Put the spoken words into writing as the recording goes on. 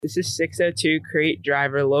This is 602 crate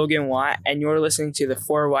driver Logan Watt, and you're listening to the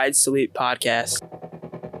 4 Wide Salute podcast.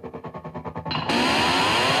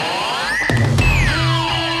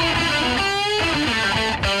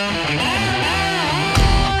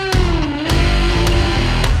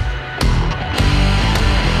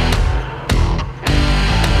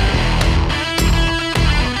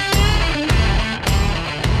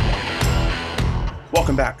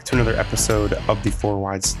 Welcome back to another episode of the 4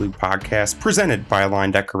 Wide Salute podcast presented by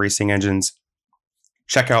Leindecker Racing Engines.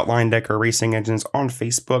 Check out Leindecker Racing Engines on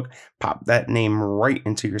Facebook. Pop that name right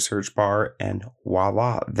into your search bar and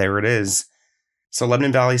voila, there it is. So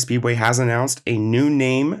Lebanon Valley Speedway has announced a new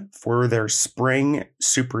name for their spring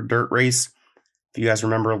super dirt race. If you guys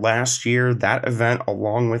remember last year, that event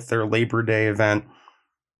along with their Labor Day event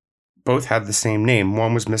both had the same name.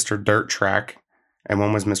 One was Mr. Dirt Track and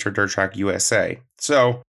one was Mr. Dirt Track USA.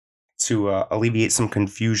 So, to alleviate some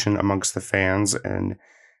confusion amongst the fans and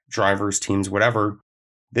drivers, teams, whatever,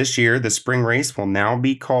 this year the spring race will now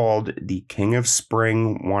be called the King of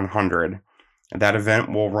Spring 100. That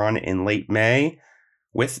event will run in late May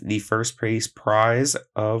with the first place prize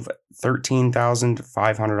of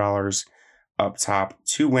 $13,500 up top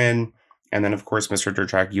to win. And then, of course, Mr. Dirt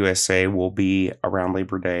Track USA will be around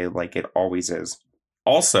Labor Day like it always is.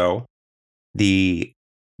 Also, the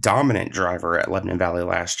dominant driver at Lebanon Valley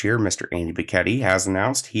last year, Mr. Andy Bicchetti, has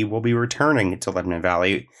announced he will be returning to Lebanon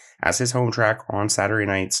Valley as his home track on Saturday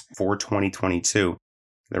nights for 2022.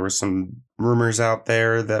 There were some rumors out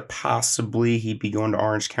there that possibly he'd be going to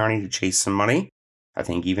Orange County to chase some money. I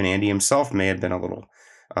think even Andy himself may have been a little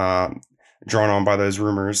drawn on by those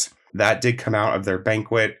rumors. That did come out of their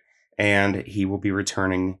banquet, and he will be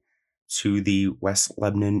returning to the West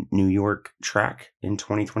Lebanon, New York track in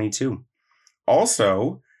 2022.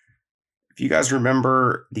 Also, if you guys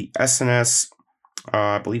remember the SNS,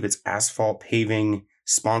 I believe it's asphalt paving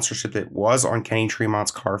sponsorship that was on Kenny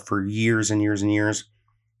Tremont's car for years and years and years,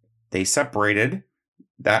 they separated.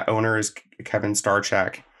 That owner is Kevin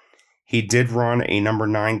Starchak. He did run a number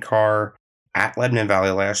 9 car at Lebanon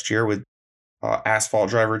Valley last year with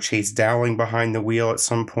asphalt driver Chase Dowling behind the wheel at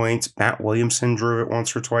some point. Matt Williamson drove it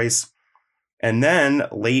once or twice. And then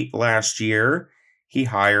late last year, he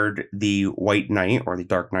hired the White Knight, or the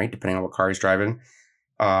Dark Knight, depending on what car he's driving.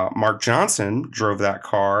 Mark Johnson drove that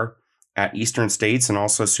car at Eastern States and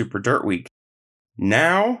also Super Dirt Week.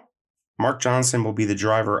 Now, Mark Johnson will be the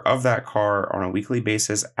driver of that car on a weekly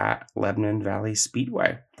basis at Lebanon Valley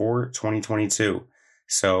Speedway for 2022.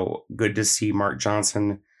 So good to see Mark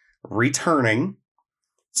Johnson returning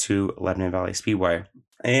to Lebanon Valley Speedway.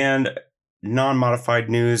 And non-modified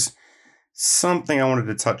news, something I wanted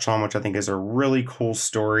to touch on, which I think is a really cool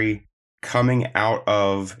story coming out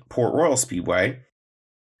of Port Royal Speedway.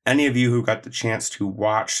 Any of you who got the chance to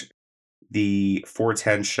watch the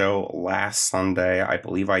 410 show last Sunday, I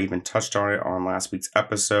believe I even touched on it on last week's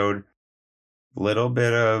episode. Little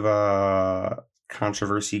bit of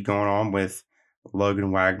controversy going on with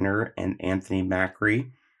Logan Wagner and Anthony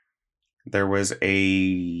Macri. There was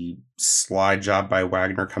a slide job by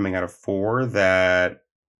Wagner coming out of 4 that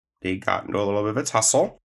they got into a little bit of a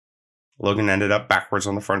tussle. Logan ended up backwards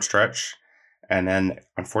on the front stretch, and then,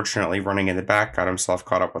 unfortunately, running in the back, got himself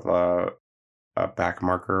caught up with a back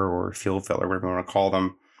marker or field filler, whatever you want to call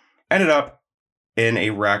them. Ended up in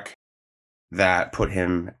a wreck that put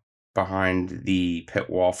him behind the pit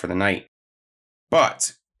wall for the night.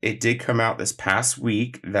 But it did come out this past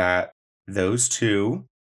week that those two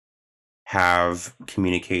have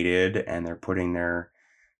communicated, and they're putting their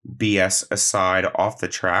BS aside off the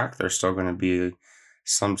track. There's still going to be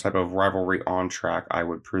some type of rivalry on track, I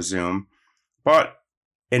would presume. But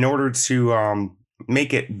in order to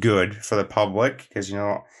make it good for the public, because,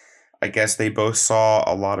 I guess they both saw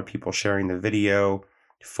a lot of people sharing the video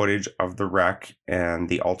footage of the wreck and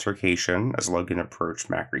the altercation as Logan approached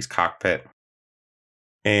Macri's cockpit.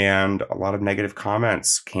 And a lot of negative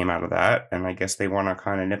comments came out of that. And I guess they want to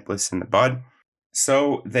kind of nip this in the bud.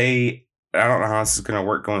 So I don't know how this is going to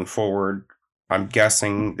work going forward. I'm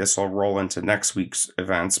guessing this will roll into next week's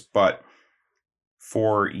events, but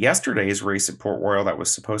for yesterday's race at Port Royal that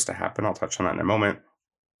was supposed to happen, I'll touch on that in a moment,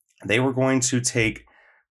 they were going to take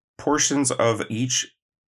portions of each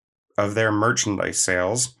of their merchandise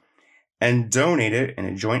sales and donate it in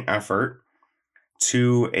a joint effort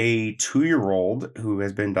to a 2-year-old who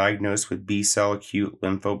has been diagnosed with B-cell acute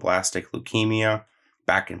lymphoblastic leukemia.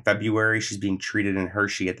 Back in February, she's being treated in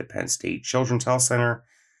Hershey at the Penn State Children's Health Center,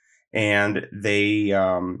 and they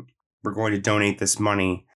were going to donate this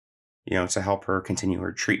money, to help her continue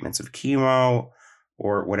her treatments of chemo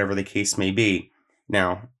or whatever the case may be.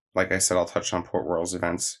 Now, like I said, I'll touch on Port Royal's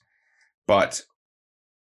events, but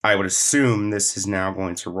I would assume this is now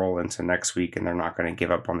going to roll into next week and they're not going to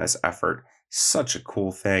give up on this effort. Such a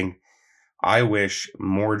cool thing. I wish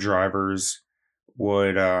more drivers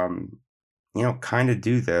would, kind of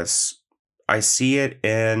do this. I see it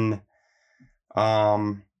in,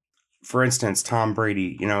 for instance, Tom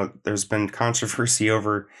Brady. There's been controversy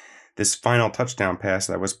over this final touchdown pass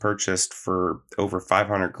that was purchased for over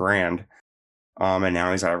 500 grand. And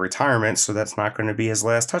now he's out of retirement, so that's not going to be his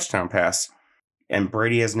last touchdown pass. And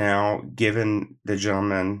Brady has now given the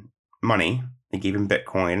gentleman money. He gave him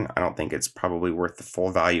Bitcoin. I don't think it's probably worth the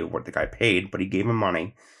full value of what the guy paid, but he gave him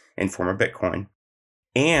money in form of Bitcoin.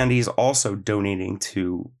 And he's also donating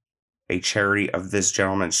to a charity of this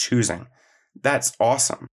gentleman's choosing. That's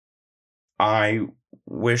awesome. I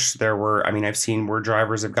wish there were, I've seen where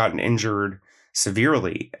drivers have gotten injured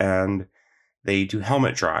severely and they do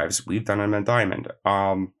helmet drives. We've done them at Diamond.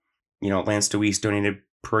 Lance DeWeese donated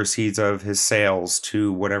proceeds of his sales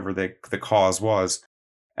to whatever the cause was.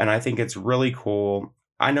 And I think it's really cool.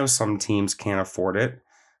 I know some teams can't afford it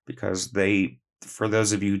because for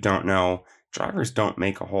those of you who don't know, drivers don't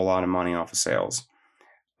make a whole lot of money off of sales.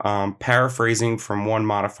 Paraphrasing from one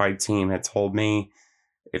modified team had told me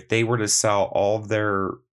if they were to sell all of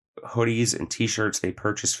their hoodies and t-shirts they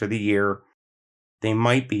purchased for the year, they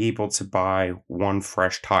might be able to buy one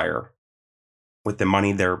fresh tire with the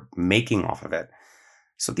money they're making off of it.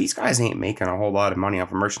 So these guys ain't making a whole lot of money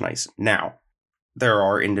off of merchandise. Now, there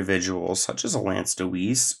are individuals such as a Lance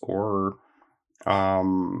DeWeese or,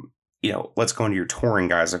 let's go into your touring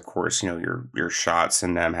guys, of course. Your Shots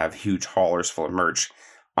and them have huge haulers full of merch.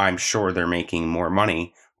 I'm sure they're making more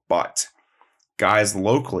money, but guys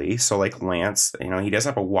locally, so like Lance, he does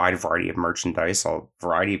have a wide variety of merchandise, a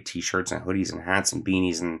variety of t-shirts and hoodies and hats and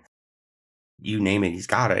beanies and you name it, he's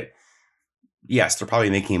got it. Yes, they're probably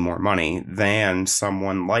making more money than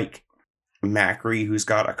someone like Macri, who's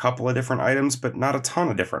got a couple of different items, but not a ton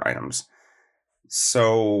of different items.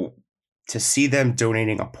 So to see them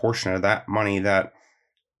donating a portion of that money that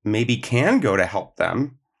maybe can go to help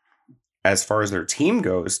them as far as their team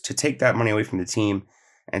goes, to take that money away from the team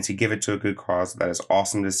and to give it to a good cause, that is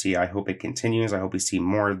awesome to see. I hope it continues. I hope we see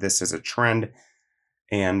more of this as a trend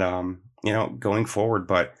and, going forward.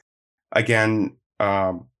 But again,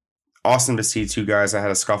 awesome to see two guys that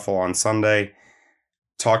had a scuffle on Sunday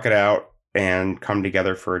talk it out and come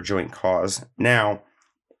together for a joint cause. Now,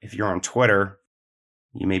 if you're on Twitter,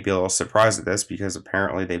 you may be a little surprised at this because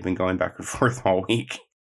apparently they've been going back and forth all week.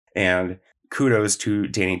 And kudos to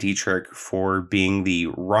Danny Dietrich for being the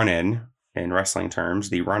run-in, in wrestling terms,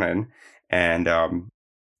 the run-in, and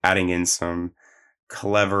adding in some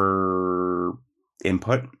clever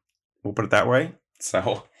input. We'll put it that way.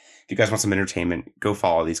 So if you guys want some entertainment, go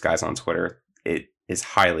follow these guys on Twitter. It is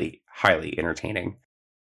highly, highly entertaining.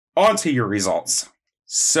 On to your results.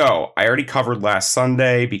 So I already covered last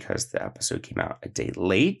Sunday because the episode came out a day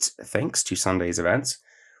late, thanks to Sunday's events.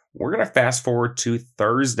 We're going to fast forward to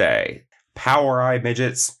Thursday. Power Eye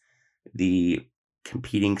Midgets, the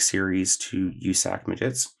competing series to USAC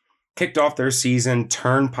Midgets, kicked off their season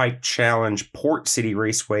Turnpike Challenge Port City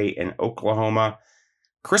Raceway in Oklahoma.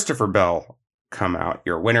 Christopher Bell come out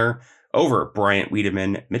your winner over Bryant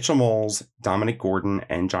Wiedemann, Mitchell Moles, Dominic Gordon,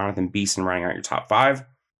 and Jonathan Beeson running out your top five.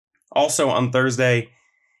 Also on Thursday,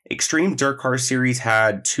 Extreme Dirt Car Series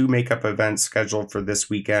had two makeup events scheduled for this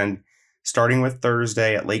weekend, starting with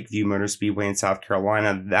Thursday at Lakeview Motor Speedway in South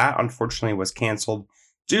Carolina. That unfortunately was canceled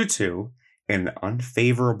due to an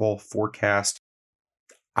unfavorable forecast.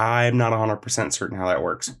 I'm not 100% certain how that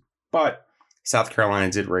works, but South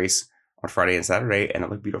Carolina did race on Friday and Saturday, and it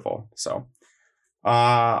looked beautiful. So,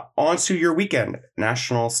 on to your weekend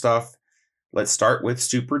national stuff. Let's start with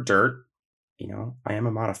Super Dirt. I am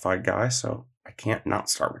a modified guy, so I can't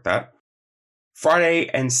not start with that. Friday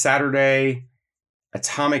and Saturday,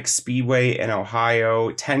 Atomic Speedway in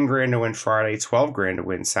Ohio, 10 grand to win Friday, 12 grand to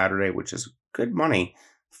win Saturday, which is good money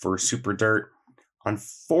for Super Dirt.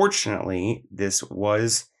 Unfortunately, this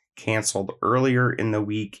was canceled earlier in the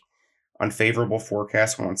week. Unfavorable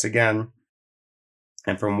forecast once again.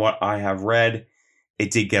 And from what I have read,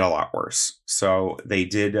 it did get a lot worse. So they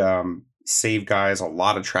did save guys a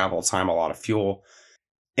lot of travel time, a lot of fuel.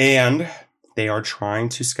 And they are trying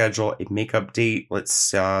to schedule a makeup date.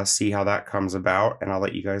 Let's see how that comes about. And I'll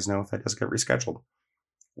let you guys know if that does get rescheduled.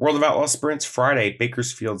 World of Outlaw Sprints Friday,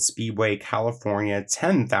 Bakersfield Speedway, California,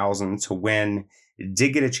 10,000 to win.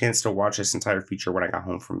 Did get a chance to watch this entire feature when I got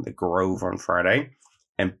home from the Grove on Friday.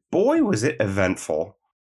 And boy, was it eventful.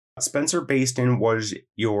 Spencer Baston was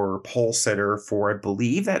your pole sitter for, I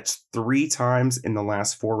believe that's 3 times in the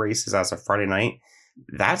last 4 races as of Friday night.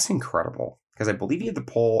 That's incredible because I believe he had the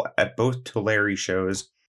pole at both Tulare shows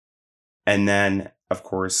And then, of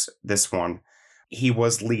course, this one, he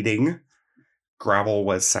was leading. Gravel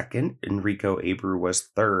was second. Enrico Abreu was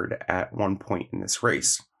third at one point in this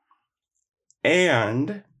race.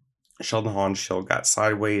 And Sheldon Haudenschild got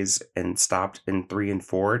sideways and stopped in 3 and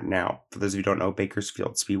 4. Now, for those of you who don't know,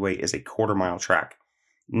 Bakersfield Speedway is a quarter-mile track.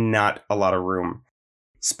 Not a lot of room.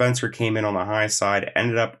 Spencer came in on the high side,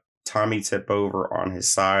 ended up Tommy tip over on his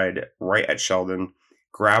side right at Sheldon.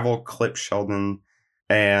 Gravel clipped Sheldon,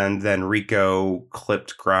 and then Rico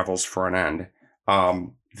clipped Gravel's front end.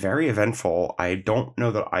 Very eventful. I don't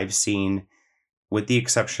know that I've seen, with the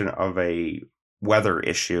exception of a weather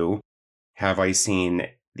issue, have I seen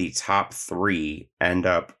the top 3 end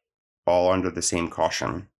up all under the same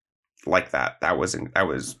caution like that. That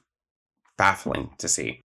was baffling to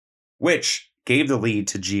see, which gave the lead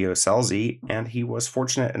to Gio Scelzi, and he was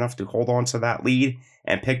fortunate enough to hold on to that lead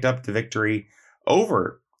and picked up the victory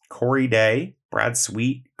over Corey Day, Brad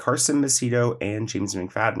Sweet, Carson Macedo, and James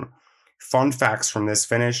McFadden. Fun facts from this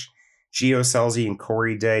finish: Gio Scelzi and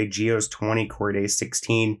Corey Day. Gio's 20, Corey Day's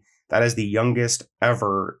 16. That is the youngest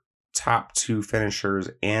ever top 2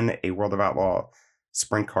 finishers in a World of Outlaw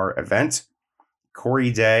sprint car event.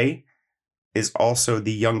 Corey Day is also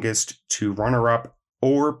the youngest to runner-up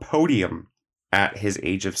or podium at his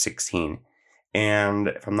age of 16. And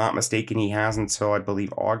if I'm not mistaken, he has until, I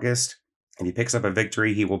believe, August. If he picks up a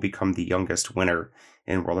victory, he will become the youngest winner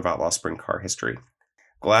in World of Outlaw sprint car history.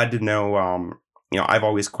 Glad to know, I've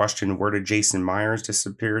always questioned, where did Jason Myers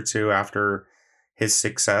disappear to after his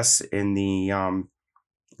success in the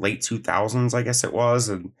late 2000s, I guess it was.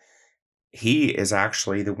 And he is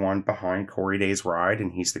actually the one behind Corey Day's ride,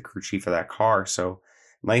 and he's the crew chief of that car. So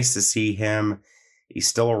nice to see him. He's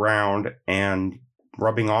still around and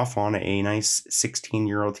rubbing off on a nice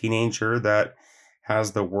 16-year-old teenager that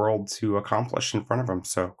has the world to accomplish in front of him.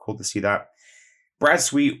 So cool to see that. Brad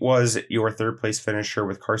Sweet was your third place finisher,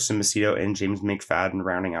 with Carson Macedo and James McFadden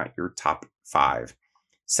rounding out your top 5.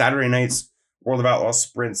 Saturday night's World of Outlaw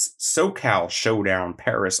Sprints SoCal Showdown,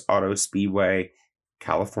 Paris Auto Speedway,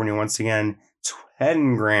 California once again,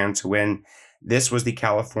 10 grand to win. This was the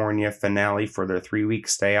California finale for their 3-week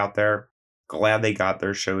stay out there. Glad they got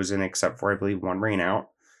their shows in, except for, I believe, one rain out.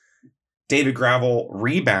 David Gravel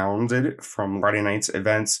rebounded from Friday night's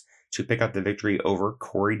events to pick up the victory over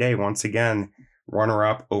Corey Day once again.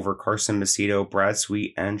 Runner-up over Carson Macedo, Brad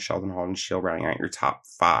Sweet, and Sheldon Haudenschild, rounding out your top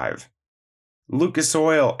 5. Lucas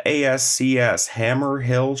Oil ASCS Hammer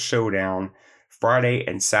Hill Showdown, Friday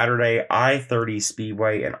and Saturday, I-30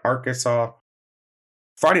 Speedway in Arkansas.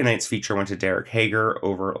 Friday night's feature went to Derek Hager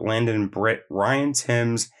over Landon Britt, Ryan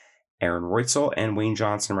Timms, Aaron Reutzel, and Wayne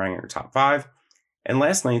Johnson, rounding out your top 5. And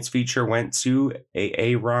last night's feature went to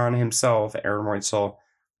Ron himself, Aaron Reutzel,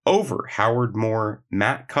 over Howard Moore,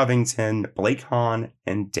 Matt Covington, Blake Hahn,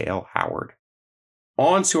 and Dale Howard.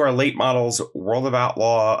 On to our late models, World of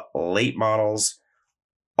Outlaw late models,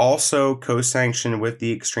 also co-sanctioned with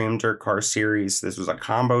the Extreme Dirt Car Series. This was a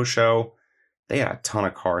combo show. They had a ton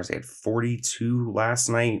of cars. They had 42 last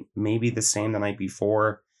night, maybe the same the night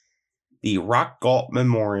before. The Rock Galt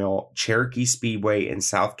Memorial, Cherokee Speedway in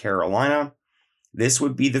South Carolina. This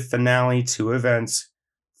would be the finale 2 events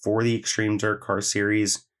for the Extreme Dirt Car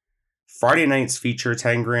Series. Friday night's feature,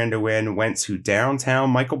 10 grand to win, went to downtown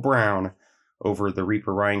Michael Brown over the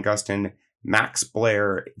Reaper Ryan Gustin, Max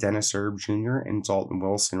Blair, Dennis Erb Jr., and Dalton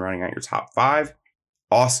Wilson, rounding out your top 5.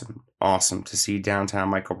 Awesome to see downtown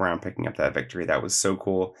Michael Brown picking up that victory. That was so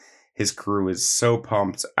cool. His crew is so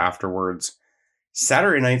pumped afterwards.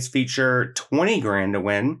 Saturday night's feature, 20 grand to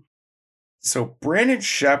win. So Brandon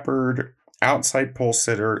Shepard, outside pole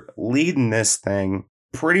sitter, leading this thing,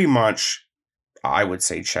 pretty much, I would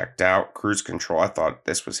say, checked out. Cruise control, I thought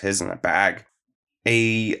this was his in the bag.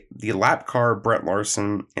 The lap car, Brett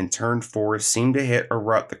Larson, in turn 4, seemed to hit a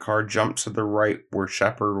rut. The car jumped to the right where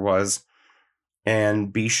Shepard was,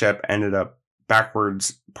 and B-Shep ended up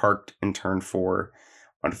backwards, parked in turn 4.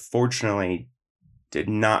 Unfortunately, did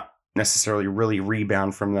not necessarily really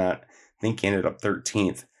rebound from that. I think he ended up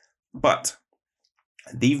 13th. But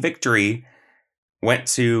the victory went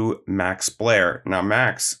to Max Blair. Now,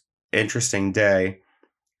 Max, interesting day.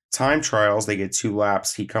 Time trials, they get 2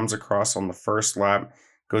 laps. He comes across on the first lap,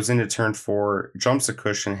 goes into turn 4, jumps a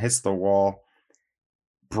cushion, hits the wall.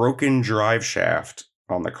 Broken drive shaft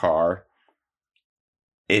on the car.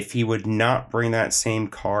 If he would not bring that same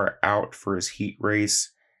car out for his heat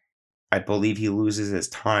race, I believe he loses his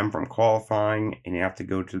time from qualifying and you have to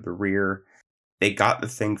go to the rear. They got the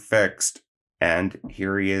thing fixed, and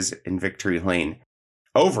here he is in victory lane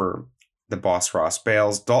over the boss Ross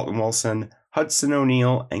Bales, Dalton Wilson, Hudson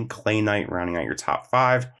O'Neill, and Clay Knight, rounding out your top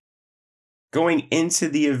 5. Going into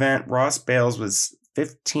the event, Ross Bales was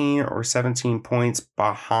 15 or 17 points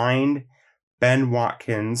behind Ben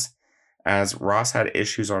Watkins, as Ross had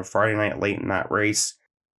issues on Friday night late in that race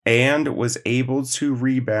and was able to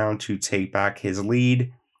rebound to take back his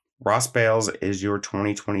lead. Ross Bales is your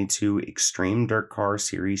 2022 Extreme Dirt Car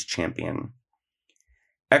Series champion.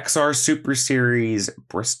 XR Super Series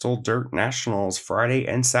Bristol Dirt Nationals Friday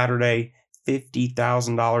and Saturday,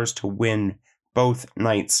 $50,000 to win both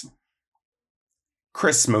nights.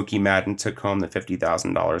 Chris Smokey Madden took home the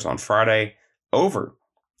 $50,000 on Friday over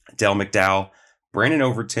Dale McDowell, Brandon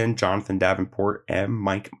Overton, Jonathan Davenport, and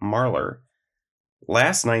Mike Marlar.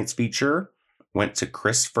 Last night's feature went to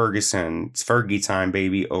Chris Ferguson. It's Fergie time,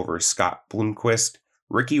 baby, over Scott Bloomquist,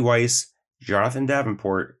 Ricky Weiss, Jonathan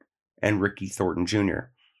Davenport, and Ricky Thornton Jr.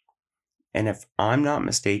 And if I'm not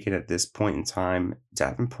mistaken at this point in time,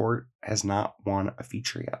 Davenport has not won a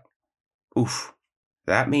feature yet. Oof.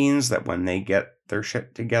 That means that when they get their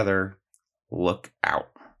shit together, look out.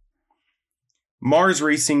 Mars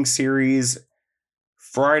Racing Series,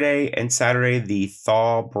 Friday and Saturday, the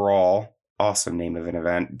Thaw Brawl. Awesome name of an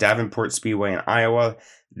event. Davenport Speedway in Iowa.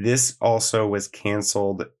 This also was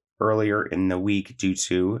canceled earlier in the week due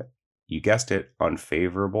to, you guessed it,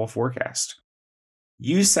 unfavorable forecast.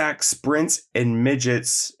 USAC Sprints and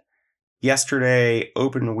Midgets. Yesterday,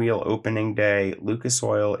 open wheel opening day, Lucas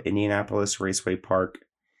Oil, Indianapolis Raceway Park,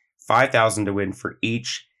 $5,000 to win for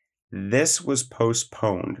each. This was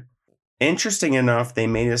postponed. Interesting enough, they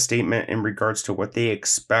made a statement in regards to what they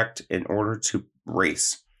expect in order to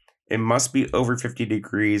race. It must be over 50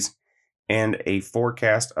 degrees and a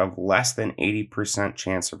forecast of less than 80%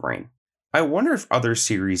 chance of rain. I wonder if other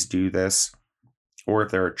series do this, or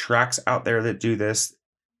if there are tracks out there that do this,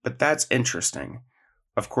 but that's interesting.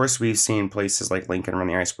 Of course, we've seen places like Lincoln run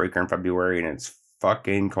the icebreaker in February, and it's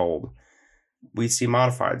fucking cold. We see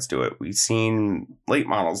modifieds do it. We've seen late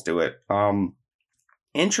models do it.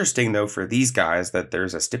 Interesting, though, for these guys that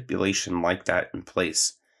there's a stipulation like that in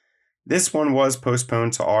place. This one was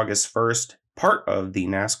postponed to August 1st, part of the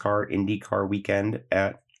NASCAR IndyCar weekend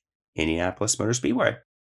at Indianapolis Motor Speedway.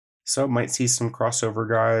 So might see some crossover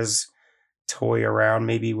guys toy around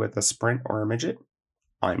maybe with a sprint or a midget.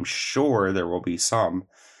 I'm sure there will be some,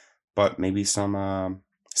 but maybe some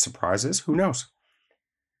surprises. Who knows?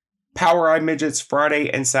 Power Eye Midgets Friday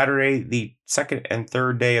and Saturday, the second and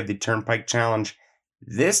third day of the Turnpike Challenge.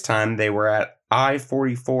 This time they were at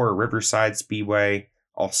I-44 Riverside Speedway,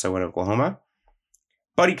 also in Oklahoma.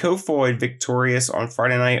 Buddy Kofoid victorious on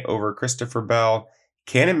Friday night over Christopher Bell,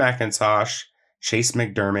 Cannon McIntosh, Chase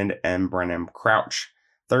McDermott, and Brennan Crouch.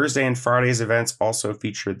 Thursday and Friday's events also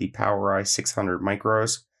featured the Power Eye 600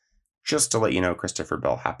 Micros. Just to let you know, Christopher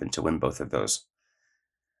Bell happened to win both of those.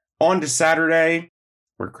 On to Saturday,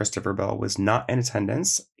 where Christopher Bell was not in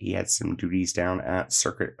attendance. He had some duties down at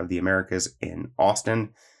Circuit of the Americas in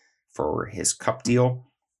Austin for his cup deal.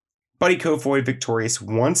 Buddy Kofoid victorious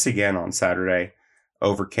once again on Saturday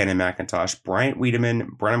over Cannon McIntosh, Bryant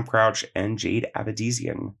Wiedemann, Brennan Crouch, and Jade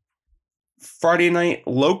Abadizian. Friday night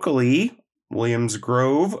locally, Williams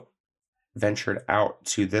Grove ventured out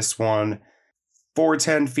to this one.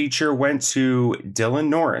 410 feature went to Dylan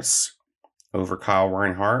Norris over Kyle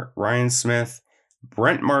Reinhart, Ryan Smith,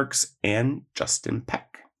 Brent Marks, and Justin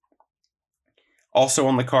Peck. Also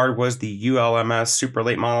on the card was the ULMS Super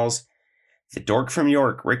Late Models. The Dork from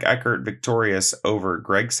York, Rick Eckert, victorious over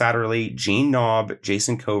Greg Satterley, Gene Knobb,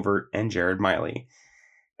 Jason Covert, and Jared Miley.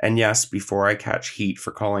 And yes, before I catch heat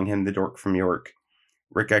for calling him the Dork from York,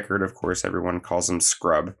 Rick Eckert, of course, everyone calls him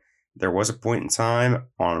Scrub. There was a point in time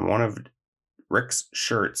on one of Rick's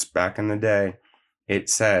shirts back in the day, it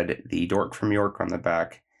said the Dork from York on the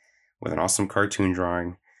back with an awesome cartoon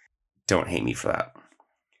drawing. Don't hate me for that.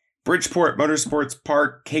 Bridgeport Motorsports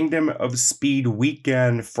Park Kingdom of Speed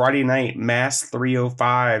Weekend, Friday night, Mass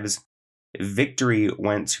 305s. Victory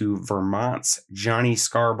went to Vermont's Johnny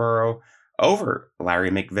Scarborough over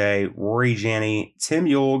Larry McVeigh, Rory Janney, Tim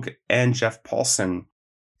Yulg, and Jeff Paulson.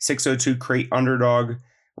 602 Crate Underdog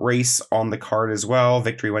race on the card as well.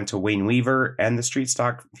 Victory went to Wayne Weaver, and the Street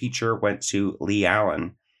Stock feature went to Lee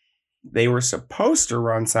Allen. They were supposed to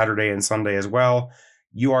run Saturday and Sunday as well.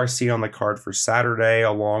 URC on the card for Saturday,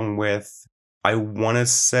 along with, I want to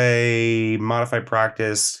say, modified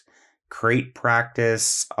practice, crate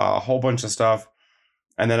practice, a whole bunch of stuff.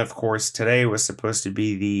 And then, of course, today was supposed to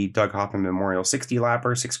be the Doug Hoffman Memorial 60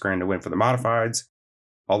 lapper, $6,000 to win for the modifieds,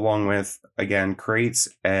 along with, again, crates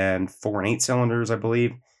and 4 and 8 cylinders, I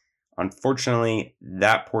believe. Unfortunately,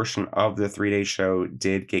 that portion of the 3-day show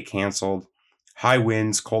did get canceled. High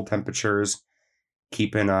winds, cold temperatures,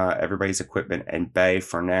 keeping everybody's equipment in bay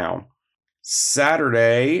for now.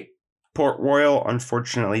 Saturday, Port Royal,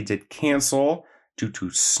 unfortunately, did cancel due to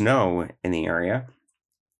snow in the area.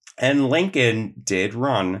 And Lincoln did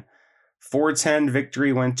run. 410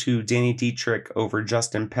 victory went to Danny Dietrich over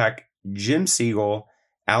Justin Peck, Jim Siegel,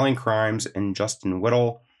 Alan Crimes, and Justin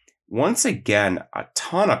Whittle. Once again, a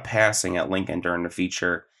ton of passing at Lincoln during the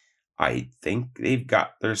feature. I think they've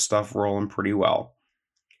got their stuff rolling pretty well.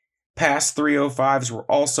 Past 305s were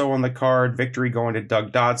also on the card. Victory going to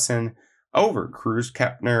Doug Dodson over Cruz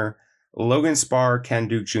Kepner, Logan Spar, Ken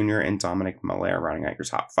Duke Jr., and Dominic Malaire rounding out your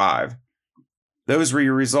top 5. Those were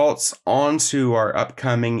your results. On to our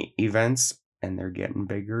upcoming events, and they're getting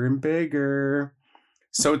bigger and bigger.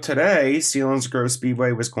 So today, Selinsgrove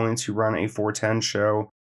Speedway was going to run a 410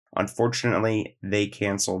 show. Unfortunately, they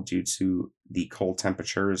canceled due to the cold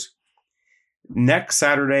temperatures. Next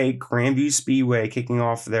Saturday, Grandview Speedway kicking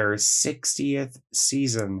off their 60th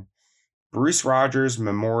season. Bruce Rogers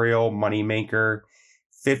Memorial Moneymaker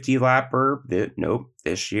 50-lapper. Nope,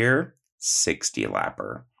 this year,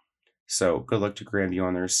 60-lapper. So good luck to Grandview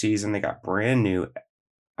on their season. They got brand new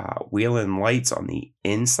wheel and lights on the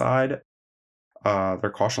inside.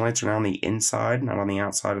 Their caution lights are now on the inside, not on the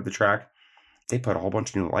outside of the track. They put a whole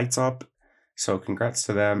bunch of new lights up. So congrats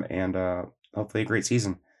to them, and hopefully a great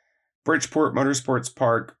season. Bridgeport Motorsports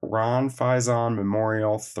Park, Ron Faison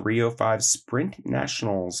Memorial 305 Sprint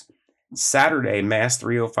Nationals. Saturday, Mass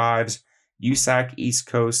 305s, USAC East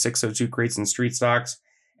Coast 602 crates and street stocks.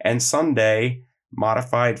 And Sunday,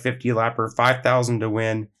 modified 50-lapper 5,000 to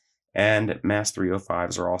win. And Mass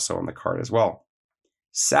 305s are also on the card as well.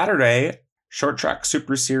 Saturday, Short Track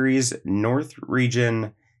Super Series North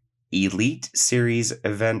Region Elite Series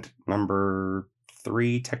event number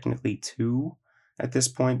 3, technically 2. At this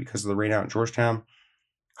point, because of the rain out in Georgetown.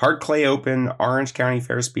 Hard Clay Open, Orange County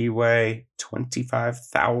Fair Speedway,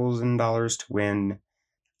 $25,000 to win.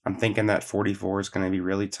 I'm thinking that 44 is going to be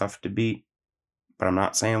really tough to beat, but I'm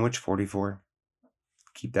not saying which 44.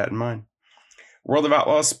 Keep that in mind. World of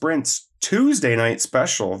Outlaws Sprints, Tuesday night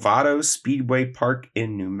special, Vado Speedway Park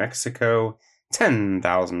in New Mexico,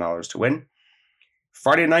 $10,000 to win.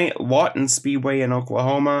 Friday night, Lawton Speedway in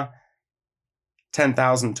Oklahoma,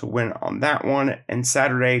 $10,000 to win on that one. And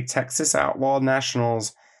Saturday, Texas Outlaw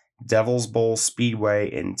Nationals, Devil's Bowl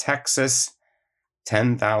Speedway in Texas,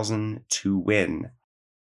 $10,000 to win.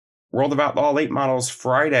 World of Outlaw Late Models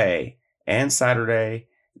Friday and Saturday,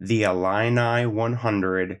 the Illini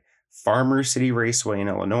 100, Farmer City Raceway in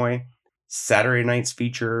Illinois. Saturday night's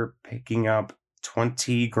feature picking up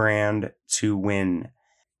 $20,000 to win.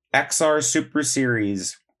 XR Super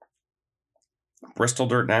Series, Bristol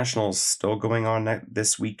Dirt Nationals still going on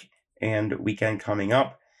this week and weekend coming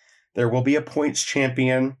up. There will be a points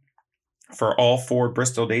champion for all 4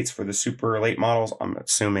 Bristol dates for the super late models. I'm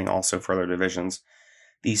assuming also for other divisions.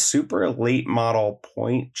 The super late model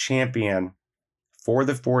point champion for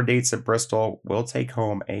the 4 dates at Bristol will take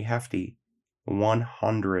home a hefty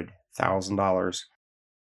 $100,000.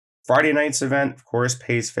 Friday night's event, of course,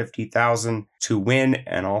 pays $50,000 to win,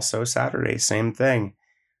 and also Saturday, same thing.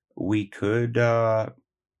 We could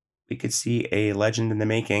see a legend in the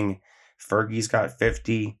making. Fergie's got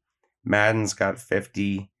 50. Madden's got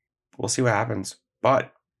 50. We'll see what happens.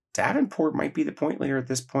 But Davenport might be the point leader at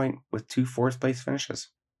this point with 2 fourth-place finishes.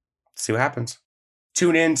 See what happens.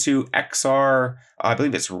 Tune in to XR. I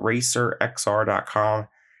believe it's racerxr.com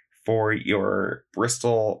for your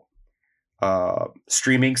Bristol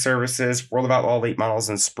streaming services. World of Outlaw Late Models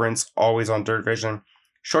and Sprints, always on Dirt Vision.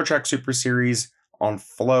 Short Track Super Series on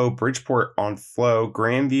Flow, Bridgeport on Flow,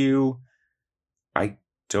 Grandview, I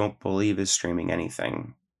don't believe is streaming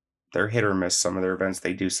anything. They're hit or miss. Some of their events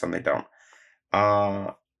they do, some they don't.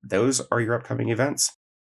 Those are your upcoming events.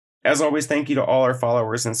 As always, thank you to all our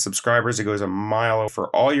followers and subscribers. It goes a mile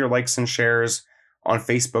for all your likes and shares on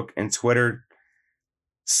Facebook and Twitter.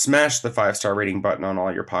 Smash the 5-star rating button on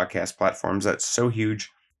all your podcast platforms. That's so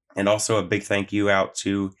huge. And also a big thank you out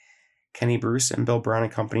to Kenny Bruce and Bill Brown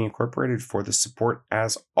and Company Incorporated for the support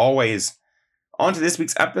as always. On to this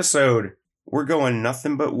week's episode. We're going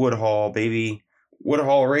nothing but Woodhall, baby.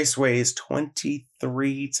 Woodhall Raceway's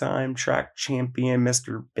 23-time track champion,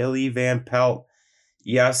 Mr. Billy Van Pelt.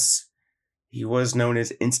 Yes, he was known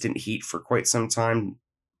as Instant Heat for quite some time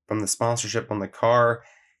from the sponsorship on the car.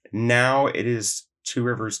 Now it is Two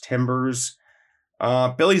Rivers Timbers.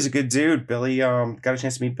 Billy's a good dude. Billy got a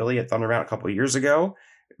chance to meet Billy at Thunder Mountain a couple of years ago.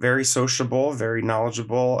 Very sociable, very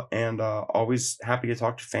knowledgeable, and always happy to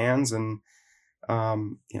talk to fans and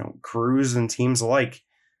crews and teams alike.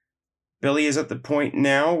 Billy is at the point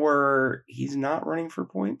now where he's not running for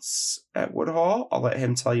points at Woodhall. I'll let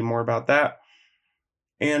him tell you more about that.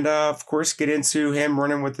 And of course, get into him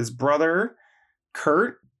running with his brother,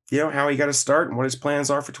 Kurt. how he got to start and what his plans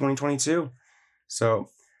are for 2022. So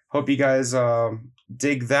hope you guys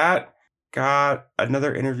dig that. Got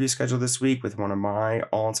another interview scheduled this week with one of my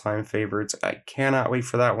all-time favorites. I cannot wait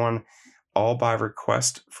for that one. All by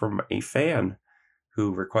request from a fan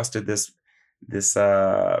who requested this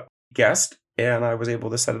guest, and I was able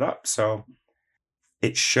to set it up. So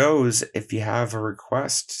it shows if you have a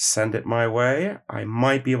request, send it my way. I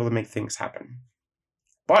might be able to make things happen.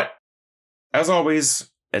 But as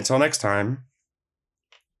always, until next time,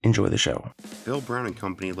 enjoy the show. Bill Brown &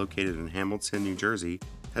 Company, located in Hamilton, New Jersey,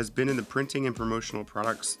 has been in the printing and promotional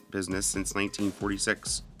products business since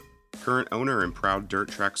 1946. Current owner and proud dirt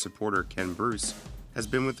track supporter Ken Bruce has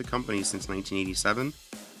been with the company since 1987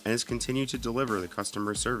 and has continued to deliver the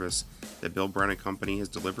customer service that Bill Brown & Company has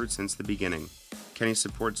delivered since the beginning. Kenny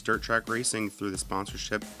supports dirt track racing through the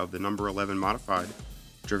sponsorship of the number 11 Modified,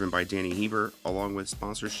 driven by Danny Heber, along with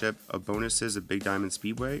sponsorship of bonuses at Big Diamond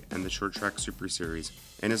Speedway and the Short Track Super Series,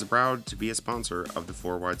 and is proud to be a sponsor of the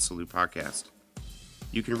Four Wide Salute podcast.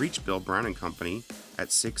 You can reach Bill Brown & Company at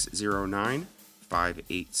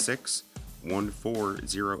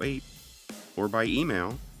 609-586-1408 or by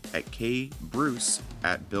email at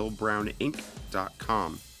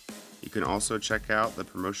kbruce@billbrowninc.com. You can also check out the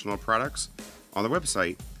promotional products on the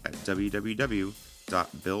website at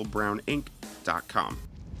www.billbrowninc.com.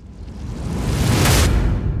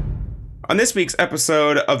 On this week's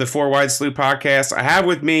episode of the Four Wide Salute podcast, I have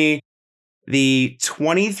with me the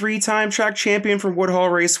 23-time track champion from Woodhall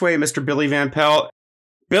Raceway, Mr. Billy Van Pelt.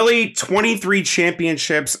 Billy, 23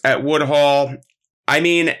 championships at Woodhall. I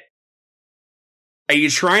mean, are you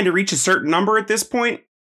trying to reach a certain number at this point?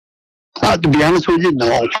 To be honest with you,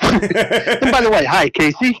 no. And by the way, hi,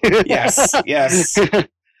 Casey. Yes. Yeah,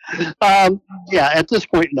 at this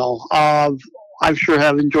point, no. I sure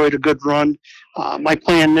have enjoyed a good run. My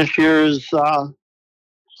plan this year is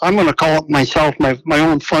I'm going to call it myself my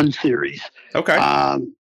own fun series. Okay.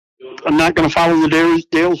 I'm not going to follow the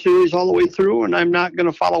Dale series all the way through, and I'm not going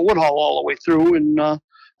to follow Woodhall all the way through. And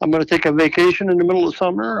I'm going to take a vacation in the middle of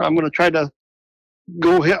summer. I'm going to try to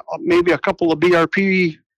go hit maybe a couple of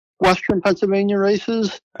BRP Western Pennsylvania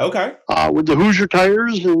races. Okay. With the Hoosier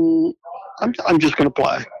tires, and I'm just going to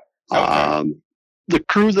play. Okay. The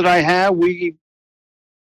crew that I have,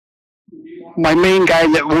 my main guy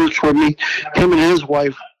that works with me, him and his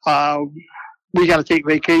wife, we got to take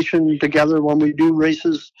vacation together when we do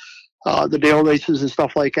races, the Dale races and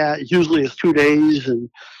stuff like that. Usually it's 2 days, and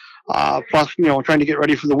plus, trying to get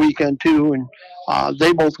ready for the weekend too. And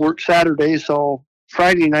they both work Saturday, so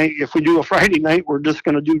Friday night, if we do a Friday night, we're just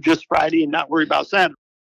going to do just Friday and not worry about Saturday.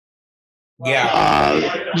 Yeah.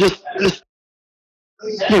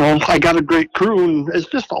 I got a great crew, and it's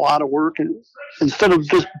just a lot of work. And instead of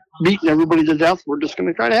just beating everybody to death, we're just going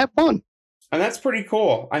to try to have fun. And that's pretty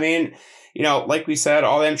cool. I mean, like we said,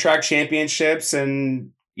 all them track championships,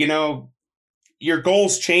 and, your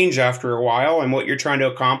goals change after a while and what you're trying to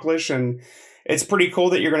accomplish. And it's pretty cool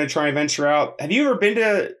that you're going to try and venture out. Have you ever been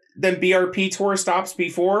to them BRP tour stops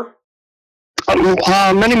before?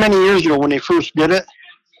 Many, many years ago when they first did it.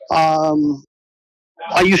 I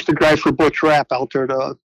used to drive for Butch Rapp out there.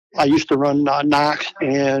 I used to run Knox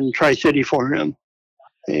and Tri-City for him.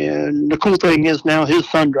 And the cool thing is now his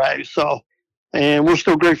son drives. And we're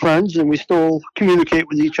still great friends, and we still communicate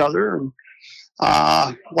with each other. And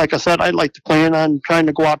like I said, I'd like to plan on trying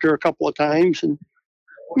to go out there a couple of times and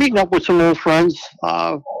meeting up with some old friends.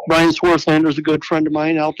 Brian Swarthlander is a good friend of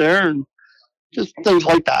mine out there, and just things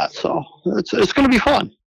like that. So it's going to be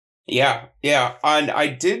fun. Yeah. And I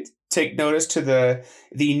did take notice to the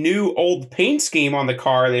new old paint scheme on the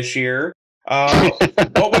car this year.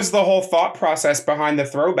 What was the whole thought process behind the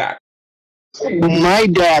throwback? My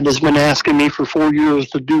dad has been asking me for 4 years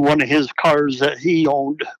to do one of his cars that he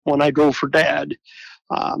owned when I drove for Dad.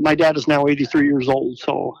 My dad is now 83 years old,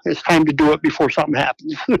 so it's time to do it before something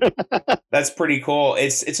happens. That's pretty cool.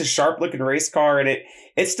 It's a sharp-looking race car, and it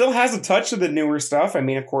still has a touch of the newer stuff. I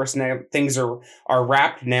mean, of course, now things are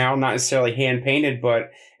wrapped now, not necessarily hand-painted,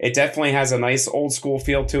 but it definitely has a nice old-school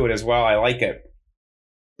feel to it as well. I like it.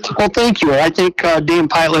 Well, thank you. I think Dan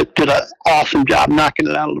Pilot did an awesome job knocking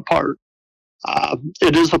it out of the park.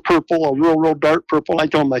 It is a purple, a real dark purple. I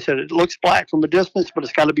told him, I said, it looks black from a distance, but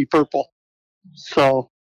it's got to be purple.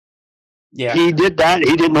 So yeah, he did that.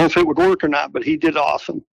 He didn't know if it would work or not, but he did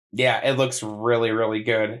awesome. Yeah, it looks really, really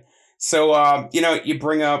good. So, you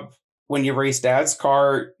bring up when you raced Dad's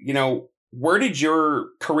car, where did your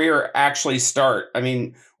career actually start? I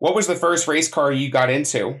mean, what was the first race car you got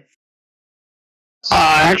into?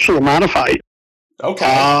 Actually, a modified.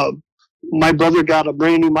 Okay. My brother got a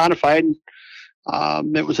brand new modified.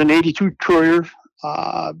 It was an 82 Troyer.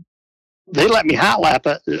 they let me hot lap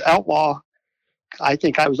at the Outlaw. I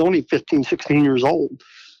think I was only 15, 16 years old.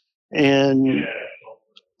 And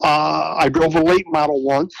I drove a late model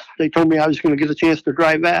once. They told me I was going to get a chance to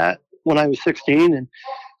drive that when I was 16. And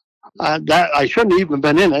that I shouldn't have even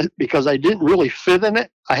been in it because I didn't really fit in it.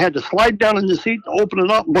 I had to slide down in the seat to open it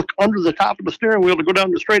up and look under the top of the steering wheel to go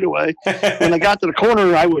down the straightaway. When I got to the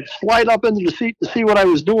corner, I would slide up into the seat to see what I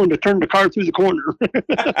was doing to turn the car through the corner.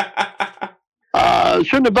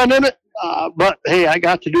 Shouldn't have been in it, but hey, I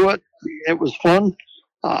got to do it. It was fun.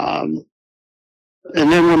 And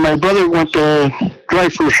then when my brother went to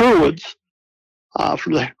drive for Sherwoods,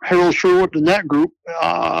 for the Harold Sherwood and that group,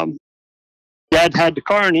 Dad had the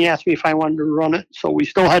car and he asked me if I wanted to run it. So we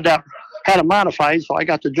still had it modified. So I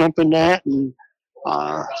got to jump in that and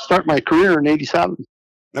start my career in '87.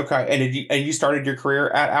 Okay, and you started your career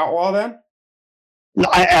at Outlaw then? No,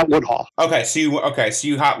 at Woodhall. Okay, so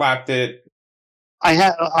you hot lapped it. I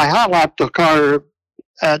hot lapped the car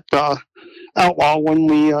at Outlaw when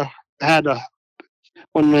we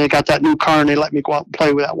when they got that new car and they let me go out and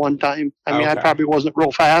play with that one time. I mean, I probably wasn't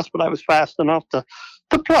real fast, but I was fast enough to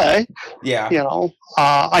play. Yeah. You know,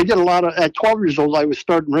 I did a lot of, at 12 years old, I was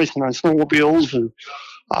starting racing on snowmobiles. And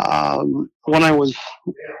when I was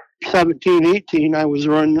 17, 18, I was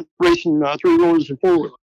racing three-wheelers and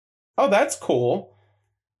four-wheelers. Oh, that's cool.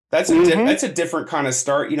 That's a different kind of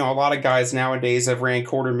start. You know, a lot of guys nowadays have ran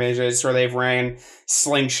quarter midgets or they've ran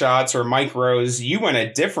slingshots or micros. You went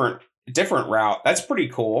a different route. That's pretty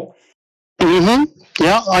cool. Mm-hmm.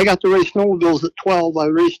 Yeah, I got to race snowmobiles at 12. I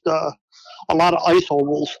raced a lot of ice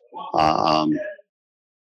ovals. Won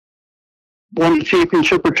the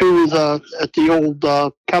championship or two at the old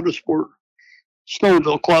Countersport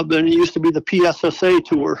Snowmobile Club, and it used to be the PSSA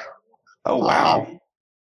Tour. Oh, wow.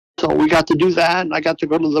 So we got to do that, and I got to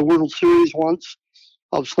go to the World Series once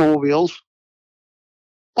of snowmobiles.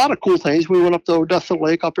 A lot of cool things. We went up to Odessa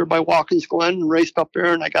Lake up there by Watkins Glen and raced up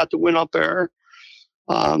there, and I got to win up there.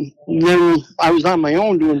 Then I was on my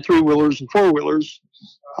own doing three-wheelers and four-wheelers.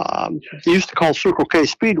 They used to call Circle K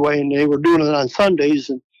Speedway, and they were doing it on Sundays.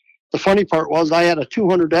 And the funny part was I had a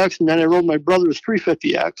 200X, and then I rode my brother's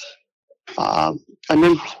 350X. And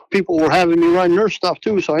then people were having me run their stuff,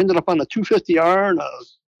 too, so I ended up on a 250R and a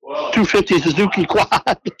 250 Suzuki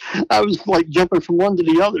Quad. I was like jumping from one to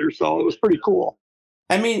the other, so it was pretty cool.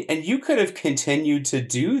 I mean, and you could have continued to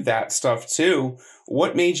do that stuff, too.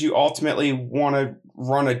 What made you ultimately want to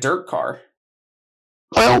run a dirt car?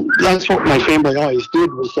 Well, that's what my family always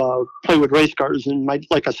did was play with race cars. And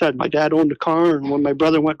like I said, my dad owned a car. And when my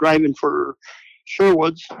brother went driving for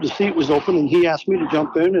Sherwoods, the seat was open and he asked me to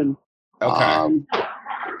jump in. And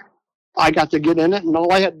I got to get in it. And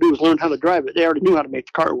all I had to do was learn how to drive it. They already knew how to make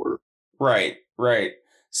the car work. Right.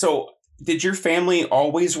 So did your family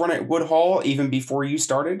always run at Woodhall even before you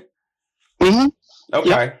started? Mm-hmm. Okay.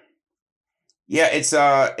 Yep. Yeah,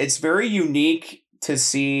 it's very unique to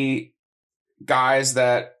see guys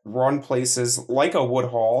that run places like a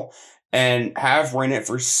Woodhall and have run it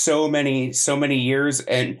for so many years,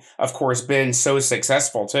 and of course been so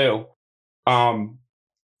successful too.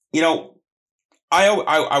 You know,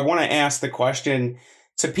 I want to ask the question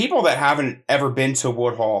to people that haven't ever been to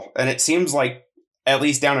Woodhall, and it seems like, at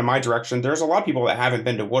least down in my direction, there's a lot of people that haven't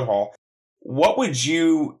been to Woodhall. What would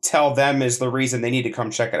you tell them is the reason they need to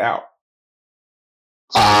come check it out?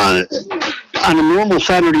 On a normal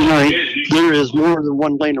Saturday night, there is more than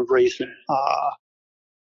one lane of racing.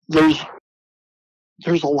 There's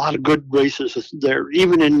a lot of good races there,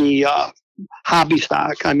 even in the hobby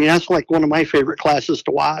stock. I mean, that's like one of my favorite classes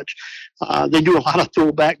to watch. They do a lot of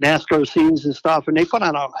throwback NASCAR scenes and stuff, and they put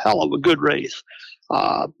on a hell of a good race.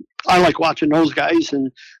 I like watching those guys,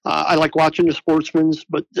 and I like watching the sportsmen's,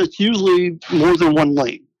 but it's usually more than one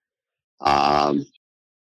lane.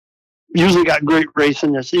 Usually got great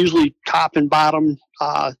racing. It's usually top and bottom.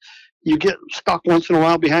 You get stuck once in a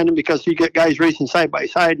while behind them because you get guys racing side by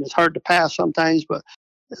side, and it's hard to pass sometimes, but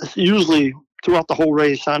it's usually throughout the whole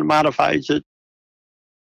race on modifieds. It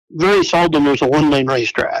very seldom there's a one-lane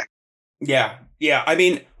racetrack. Yeah. I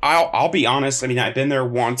mean, I'll be honest. I mean, I've been there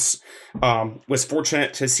once. Was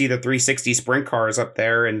fortunate to see the 360 sprint cars up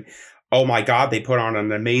there, and oh my God, they put on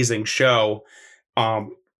an amazing show.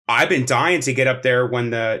 I've been dying to get up there when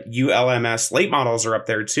the ULMS late models are up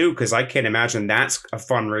there too, because I can imagine that's a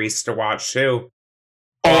fun race to watch too.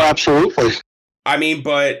 Oh, absolutely. I mean,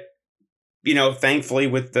 but you know, thankfully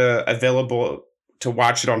with the available to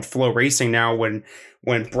watch it on Flow Racing now, when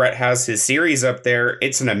Brett has his series up there,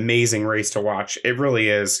 it's an amazing race to watch. It really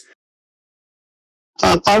is.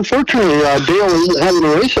 Unfortunately, Dale isn't having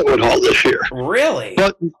a race at Woodhall this year. Really?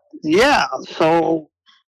 But yeah, so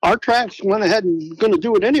our tracks went ahead and going to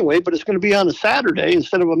do it anyway, but it's going to be on a Saturday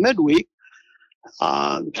instead of a midweek.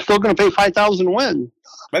 Still going to pay $5,000 to win.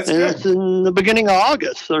 That's and good. It's in the beginning of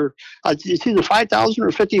August. Or it's either $5,000 or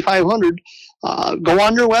 $5,500. Go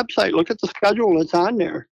on their website, look at the schedule, and it's on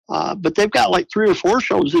there. But they've got like 3 or 4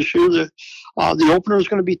 shows this year. The opener is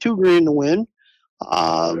going to be $2,000 to win.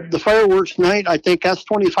 The fireworks night, I think that's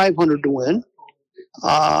 $2,500 to win,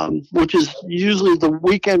 which is usually the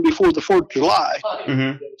weekend before the 4th of July.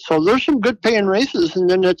 Mm-hmm. So there's some good paying races. And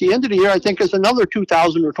then at the end of the year, I think it's another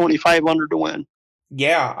 $2,000 or $2,500 to win.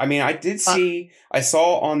 Yeah, I mean, I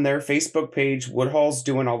saw on their Facebook page, Woodhull's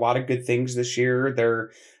doing a lot of good things this year.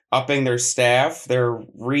 They're upping their staff. They're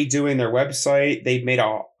redoing their website. They've made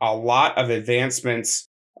a lot of advancements,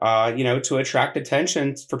 to attract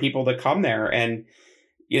attention for people to come there. And,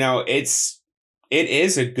 it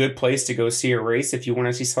is a good place to go see a race if you want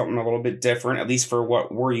to see something a little bit different, at least for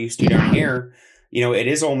what we're used to down here. It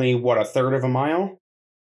is only, a third of a mile?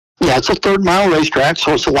 Yeah, it's a 3rd mile racetrack,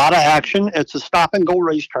 so it's a lot of action. It's a stop and go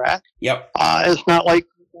racetrack. Yep. It's not like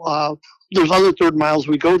there's other 3rd miles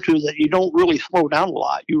we go to that you don't really slow down a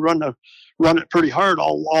lot. You run it pretty hard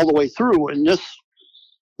all the way through. And this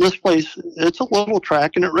place, it's a little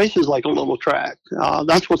track and it races like a little track.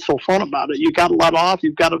 That's what's so fun about it. You got to let off.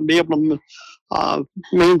 You've got to be able to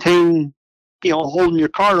maintain, holding your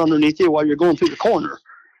car underneath you while you're going through the corner.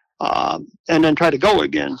 And then try to go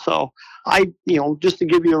again. So just to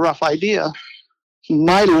give you a rough idea,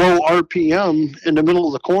 my low RPM in the middle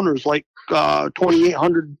of the corner is like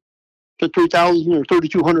 2,800 to 3,000 or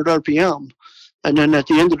 3,200 RPM. And then at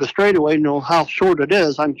the end of the straightaway, how short it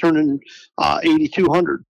is, I'm turning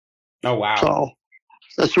 8,200. Oh, wow. So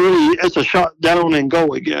it's a shot down and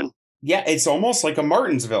go again. Yeah, it's almost like a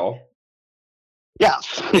Martinsville.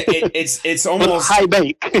 Yes. It's almost high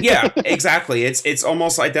bank. Yeah, exactly. It's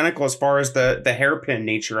almost identical as far as the hairpin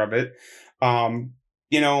nature of it. Have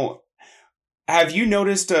you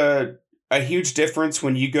noticed a huge difference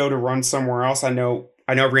when you go to run somewhere else? I know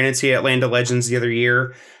I ran into you at Land of Legends the other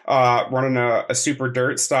year, running a super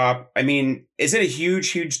dirt stop. I mean, is it a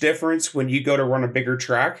huge difference when you go to run a bigger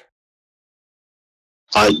track?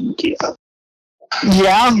 Yeah,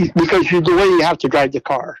 because the way you have to drive the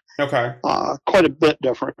car. Okay. Quite a bit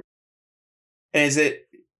different. And is it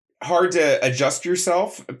hard to adjust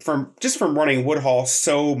yourself from running Woodhull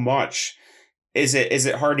so much? Is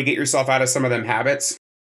it hard to get yourself out of some of them habits?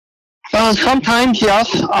 Sometimes,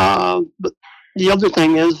 yes. But the other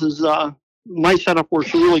thing is my setup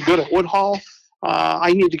works really good at Woodhull.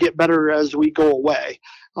 I need to get better as we go away.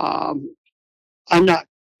 I'm not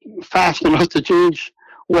fast enough to change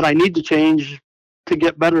what I need to change to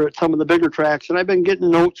get better at some of the bigger tracks. And I've been getting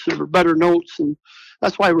notes or better notes. And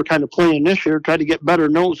that's why we're kind of playing this year, try to get better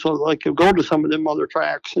notes so I can go to some of them other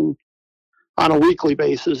tracks and on a weekly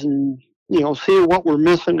basis and, see what we're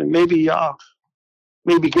missing and maybe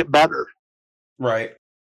get better. Right.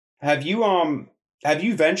 Have you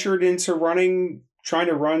ventured into trying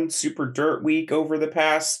to run Super Dirt Week over the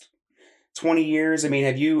past 20 years? I mean,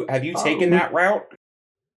 have you taken that route?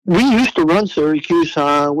 We used to run Syracuse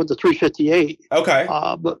with the 358. Okay.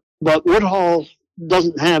 But Woodhull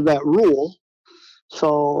doesn't have that rule.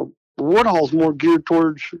 So Woodhull's more geared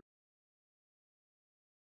towards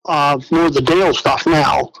more of the Dale stuff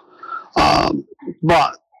now.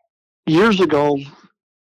 But years ago,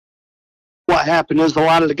 what happened is a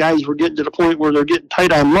lot of the guys were getting to the point where they're getting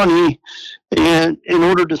tight on money. And in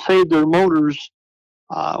order to save their motors,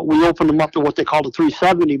 we opened them up to what they call the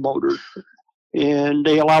 370 motor. And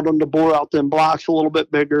they allowed them to bore out them blocks a little bit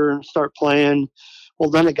bigger and start playing. Well,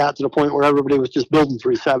 then it got to the point where everybody was just building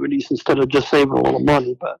 370s instead of just saving a little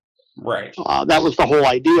money. But right, that was the whole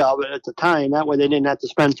idea of it at the time. That way they didn't have to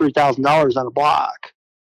spend $3,000 on a block.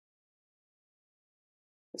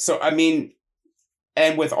 So, I mean,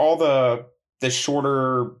 and with all the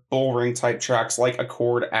shorter bullring type tracks like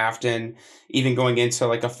Accord, Afton, even going into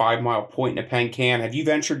like a 5 mile point in a Penn Can, have you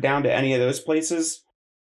ventured down to any of those places?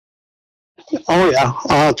 Oh,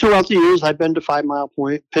 yeah. Throughout the years, I've been to 5 Mile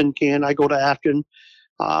Point, Penn Can. I go to Afton.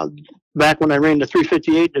 Back when I ran the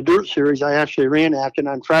 358, the Dirt Series, I actually ran Afton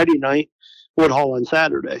on Friday night, Woodhull on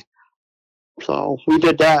Saturday. So we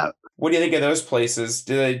did that. What do you think of those places?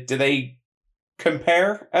 Do they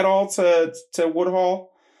compare at all to Woodhull?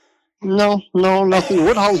 No, nothing.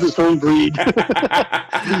 Woodhull's its own breed.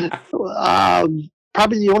 Probably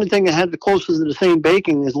the only thing that had the closest to the same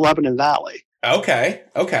baking is Lebanon Valley. Okay.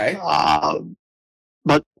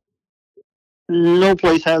 But no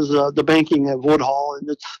place has the banking of Woodhull, and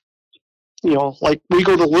it's, like we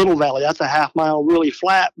go to Little Valley. That's a half mile really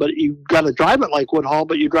flat, but you got to drive it like Woodhull,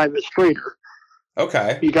 but you drive it straighter.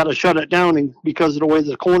 Okay. You got to shut it down, and because of the way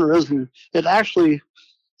the corner is, and it actually,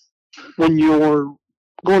 when you're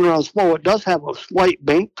going around slow, it does have a slight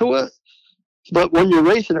bank to it. But when you're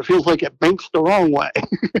racing, it feels like it banks the wrong way.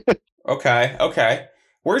 Okay. Okay.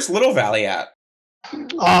 Where's Little Valley at?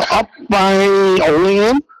 Up by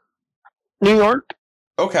Olean, New York.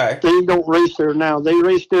 Okay. They don't race there now. They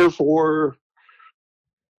raced there for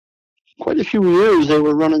quite a few years. They'd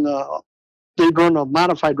run a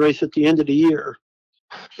modified race at the end of the year.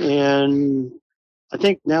 And I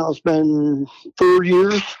think now it's been 4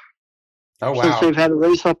 years Oh, since wow. they've had a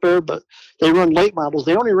race up there, but they run late models.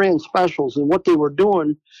 They only ran specials, and what they were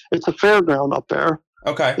doing, it's a fairground up there,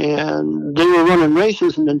 Okay. and they were running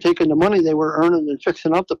races and then taking the money they were earning and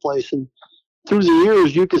fixing up the place. And through the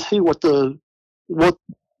years, you could see what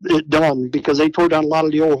it done, because they tore down a lot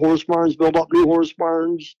of the old horse barns, built up new horse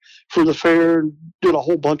barns for the fair, did a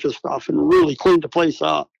whole bunch of stuff, and really cleaned the place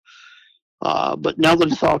up. But now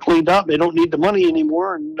that it's all cleaned up, they don't need the money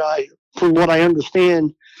anymore. And from what I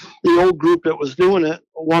understand, the old group that was doing it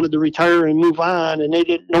wanted to retire and move on, and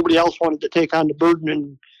nobody else wanted to take on the burden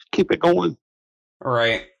and keep it going.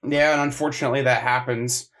 Right. Yeah, and unfortunately that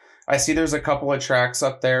happens. I see there's a couple of tracks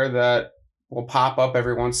up there that will pop up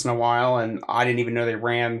every once in a while, and I didn't even know they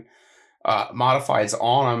ran modifieds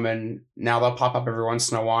on them, and now they'll pop up every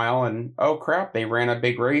once in a while, and oh crap, they ran a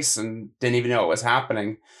big race and didn't even know it was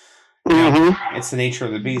happening. Mm-hmm. It's the nature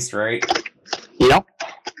of the beast, right? Yep.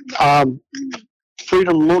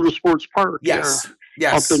 Freedom Motorsports Park. Yes.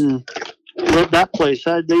 Yes. Up in that place,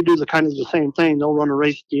 they do the same thing. They'll run a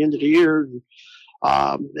race at the end of the year.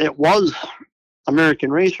 It was American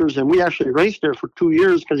Racers, and we actually raced there for 2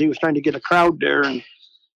 years because he was trying to get a crowd there, and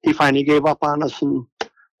he finally gave up on us.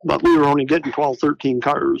 But we were only getting 12, 13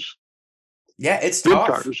 cars. Yeah, it's Good tough.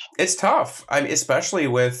 cars. It's tough. I mean, especially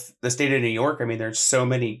with the state of New York. I mean, there's so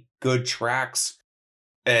many good tracks,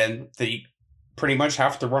 and you pretty much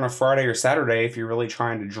have to run a Friday or Saturday if you're really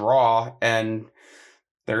trying to draw. And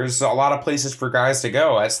there's a lot of places for guys to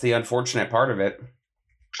go. That's the unfortunate part of it.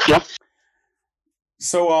 Yep.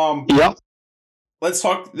 So, yep. Let's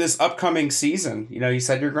talk this upcoming season. You know, you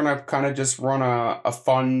said you're gonna kind of just run a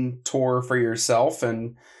fun tour for yourself,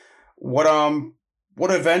 and what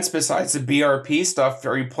events besides the BRP stuff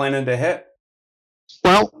are you planning to hit?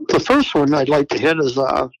 Well, the first one I'd like to hit is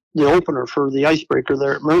the opener for the Icebreaker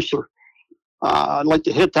there at Mercer. I'd like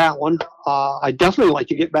to hit that one. I'd definitely like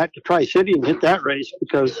to get back to Tri-City and hit that race,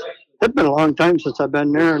 because it's been a long time since I've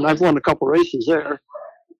been there, and I've won a couple races there.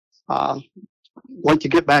 Like to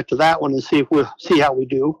get back to that one and see how we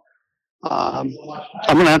do. I'm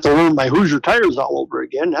going to have to learn my Hoosier tires all over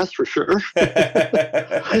again, that's for sure.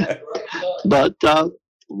 But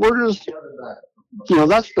we're just,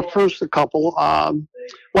 that's the first couple.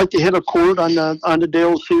 Like to hit a chord on the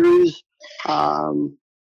Dale series. We're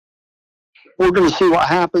going to see what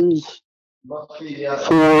happens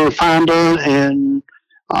for Fonda, and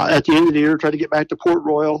at the end of the year, try to get back to Port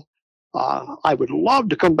Royal. I would love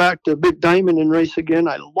to come back to Big Diamond and race again.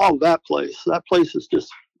 I love that place. That place is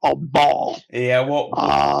just a ball. Yeah,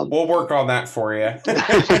 we'll work on that for you.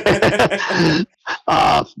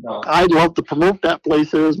 I'd love to promote that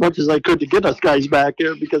place there as much as I could to get us guys back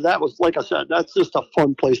there, because that was, like I said, that's just a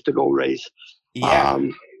fun place to go race. Yeah.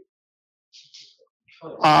 We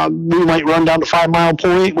might run down to 5 Mile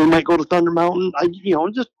Point. We might go to Thunder Mountain. I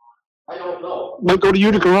don't know. Might go to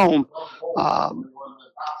Utica Rome.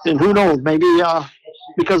 And who knows, maybe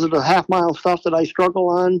because of the half-mile stuff that I struggle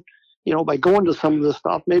on, by going to some of this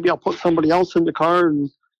stuff, maybe I'll put somebody else in the car, and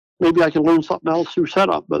maybe I can learn something else through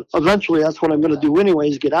setup. But eventually that's what I'm going to do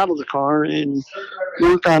anyways, get out of the car and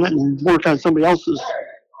work on it and work on somebody else's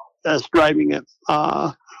that's driving it.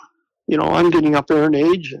 I'm getting up there in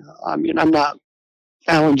age. I mean, I'm not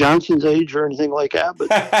Alan Johnson's age or anything like that, but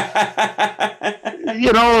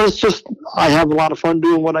it's just, I have a lot of fun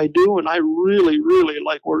doing what I do, and I really, really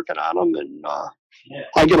like working on them. And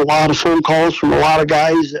I get a lot of phone calls from a lot of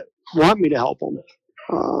guys that want me to help them.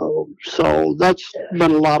 So that's been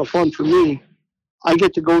a lot of fun for me. I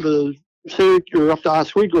get to go to Syracuse, up to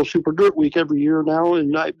Oswego Super Dirt Week every year now,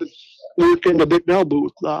 and I work in the Big Nell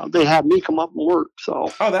booth. They have me come up and work.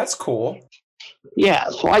 So. Oh, that's cool. Yeah,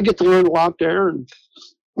 so I get to learn a lot there, and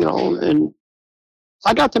and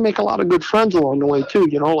I got to make a lot of good friends along the way too.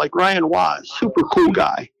 Like Ryan Watt, super cool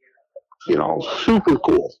guy. Super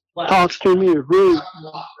cool. Talks to me, really,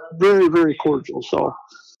 very, very cordial. So,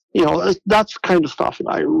 that's kind of stuff that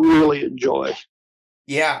I really enjoy.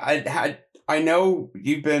 Yeah, I know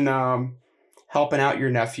you've been helping out your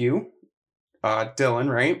nephew,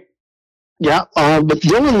 Dylan, right? Yeah, but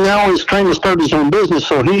Dylan now is trying to start his own business,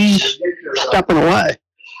 so he's stepping away.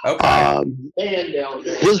 Okay.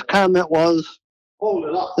 His comment was,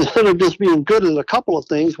 instead of just being good at a couple of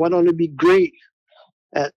things, why don't it be great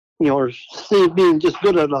at, or instead of being just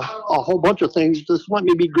good at a whole bunch of things, just let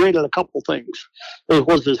me be great at a couple things. It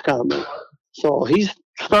was his comment. So he's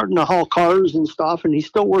starting to haul cars and stuff, and he's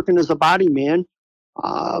still working as a body man.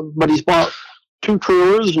 But he's bought 2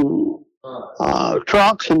 trailers and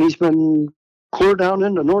trucks, and he's been clear down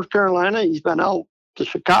into North Carolina. He's been out to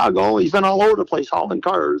Chicago. He's been all over the place hauling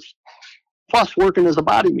cars, plus working as a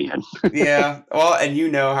body man. Yeah. Well, and you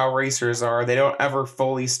know how racers are. They don't ever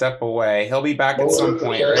fully step away. He'll be back at some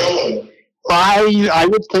point, right? I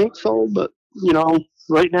would think so, but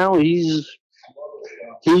right now he's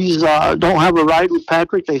don't have a ride with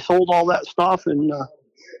Patrick. They sold all that stuff, and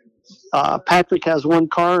Patrick has 1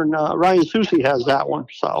 car, and Ryan Susie has that one.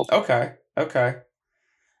 So Okay.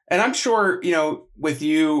 And I'm sure, with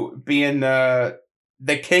you being the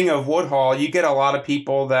king of Woodhall, you get a lot of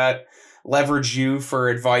people that leverage you for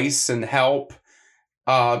advice and help.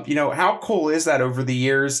 How cool is that over the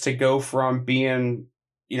years to go from being,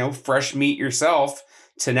 fresh meat yourself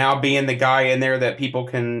to now being the guy in there that people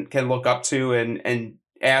can look up to and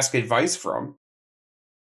ask advice from?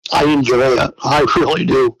 I enjoy it. I really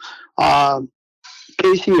do.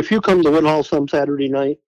 Casey, if you come to Woodhall some Saturday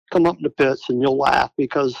night, come up in the pits and you'll laugh,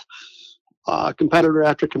 because competitor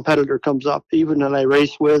after competitor comes up, even that I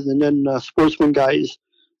race with, and then sportsman guys,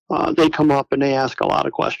 they come up and they ask a lot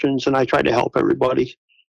of questions, and I try to help everybody.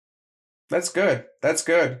 That's good.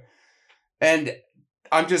 And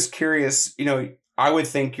I'm just curious, I would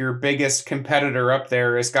think your biggest competitor up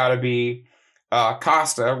there has got to be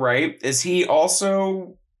Costa, right? Is he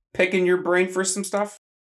also picking your brain for some stuff?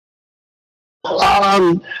 I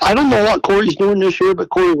don't know what Corey's doing this year, but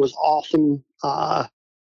Corey was awesome.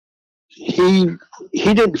 He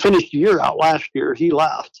didn't finish the year out last year. He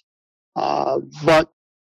left. But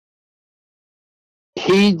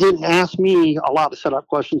he didn't ask me a lot of setup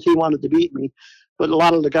questions. He wanted to beat me, but a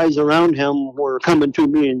lot of the guys around him were coming to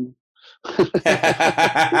me, and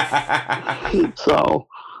so.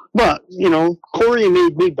 But Corey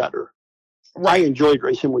made me better. I enjoyed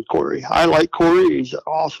racing with Corey. I like Corey. He's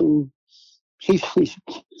awesome. He's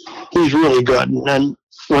really good. And then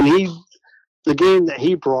the game that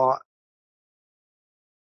he brought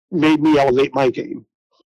made me elevate my game.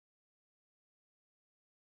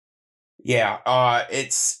 Yeah,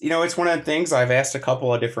 it's it's one of the things I've asked a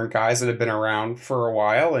couple of different guys that have been around for a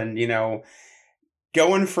while, and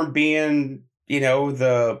going from being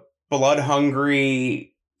the blood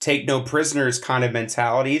hungry, take no prisoners kind of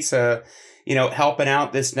mentality to helping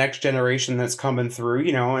out this next generation that's coming through,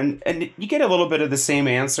 and you get a little bit of the same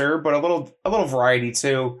answer, but a little variety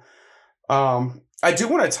too. I do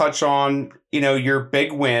want to touch on your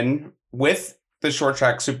big win with the Short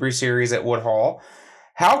Track Super Series at Woodhall.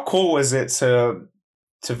 How cool was it to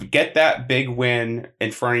get that big win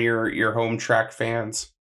in front of your home track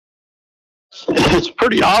fans? It's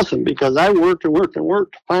pretty awesome, because I worked to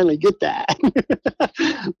finally get that.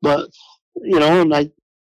 But and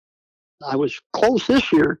I was close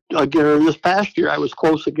this year again. This past year, I was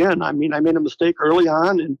close again. I mean, I made a mistake early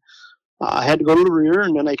on, and I had to go to the rear,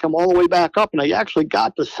 and then I come all the way back up, and I actually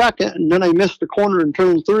got to second, and then I missed the corner in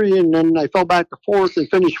turn 3, and then I fell back to 4th and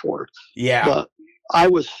finished 4th. Yeah. But I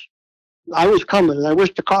was coming, and I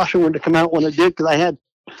wish the caution would have come out when it did, because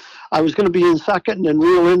I was going to be in second and then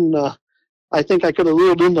reel in. I think I could have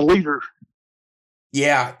reeled in the leader.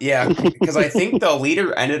 Yeah, because I think the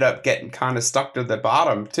leader ended up getting kind of stuck to the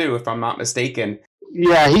bottom too, if I'm not mistaken.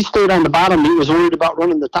 Yeah, he stayed on the bottom. He was worried about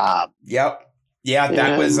running the top. Yep. Yeah,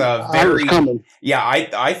 that was a I was very. coming. Yeah,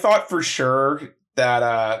 I thought for sure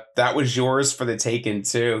that that was yours for the taking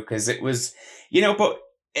too, because it was, but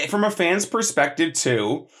from a fan's perspective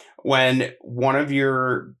too, when one of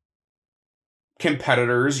your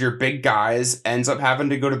competitors, your big guys, ends up having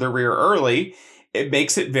to go to the rear early, it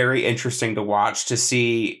makes it very interesting to watch, to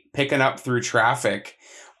see picking up through traffic.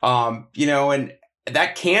 And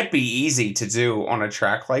that can't be easy to do on a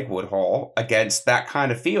track like Woodhall against that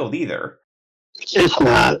kind of field either. It's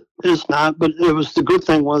not, but it was, the good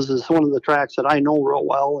thing was, it's one of the tracks that I know real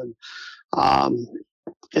well, and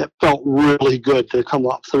it felt really good to come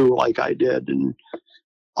up through like I did, and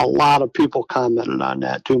a lot of people commented on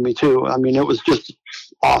that to me too. I mean, it was just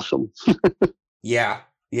awesome. Yeah.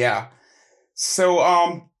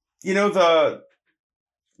 So, the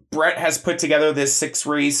Brett has put together this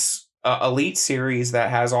 6-race elite series that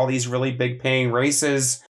has all these really big paying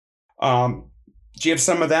races. Do you have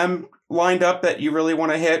some of them lined up that you really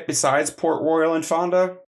want to hit besides Port Royal and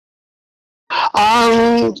Fonda?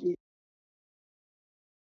 I'm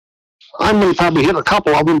going to probably hit a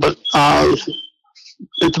couple of them, but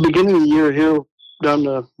at the beginning of the year here down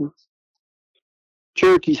the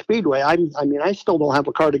Cherokee Speedway, I mean, I still don't have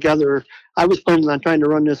a car together. I was planning on trying to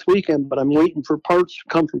run this weekend, but I'm waiting for parts to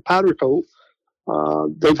come from Powder Coat.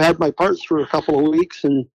 They've had my parts for a couple of weeks,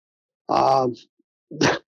 and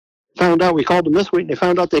found out, we called them this week, and they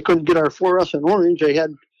found out they couldn't get our fluorescent orange.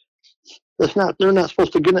 They're not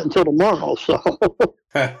supposed to get it until tomorrow. So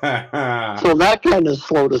so that kind of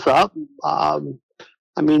slowed us up. I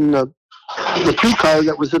mean, the 2 car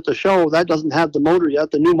that was at the show, that doesn't have the motor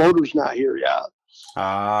yet. The new motor's not here yet.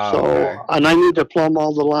 Okay. And I need to plumb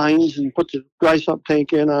all the lines and put the dry sump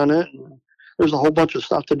tank in on it. And there's a whole bunch of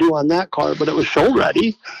stuff to do on that car, but it was show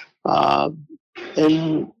ready.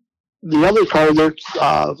 And the other car that's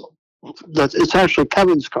it's actually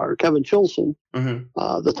Kevin's car, Kevin Chilson,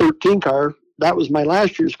 the 13 car. That was my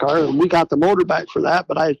last year's car, and we got the motor back for that.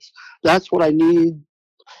 But that's what I need.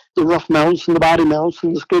 The rough mounts and the body mounts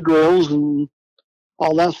and the skid rails and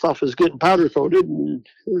all that stuff is getting powder coated, and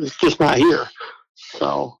it's just not here.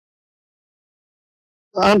 So,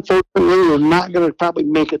 unfortunately, we're not going to probably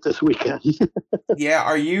make it this weekend. Yeah,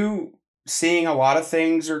 are you seeing a lot of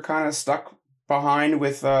things are kind of stuck behind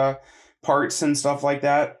with parts and stuff like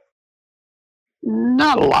that?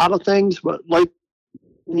 Not a lot of things, but like,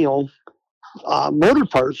 motor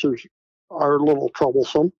parts are a little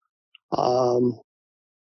troublesome. I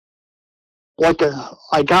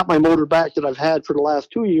got my motor back that I've had for the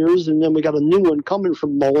last 2 years, and then we got a new one coming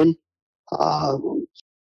from Mullen.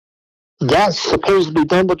 That's supposed to be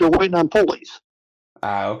done, but they're waiting on pulleys.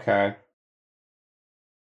 Okay.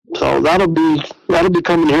 So that'll be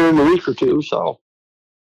coming here in a week or two. So.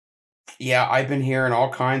 Yeah, I've been hearing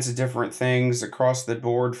all kinds of different things across the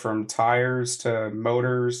board, from tires to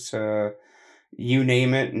motors to you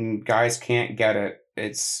name it, and guys can't get it.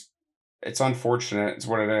 It's unfortunate. It's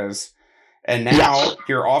what it is. And now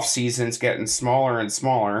your off season's getting smaller and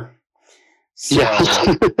smaller. So,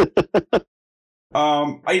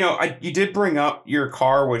 you did bring up your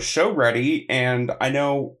car was show ready, and I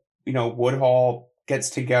know, Woodhall gets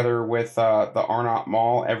together with the Arnott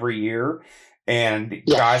Mall every year, and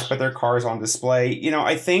guys put their cars on display.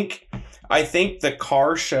 I think the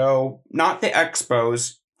car show, not the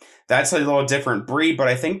expos, that's a little different breed, but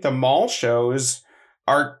I think the mall shows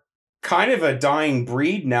are kind of a dying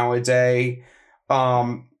breed nowadays.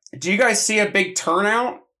 Do you guys see a big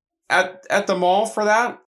turnout at the mall for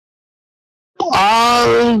that?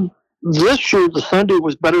 This year the Sunday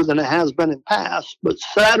was better than it has been in past, but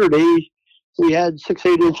Saturday we had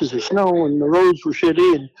 6-8 inches of snow and the roads were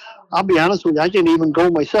shitty. And I'll be honest with you, I didn't even go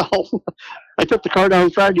myself. I took the car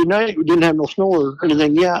down Friday night. We didn't have no snow or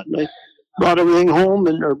anything yet, and I brought everything home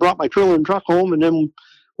or brought my trailer and truck home, and then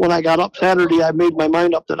when I got up Saturday, I made my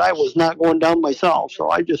mind up that I was not going down myself. So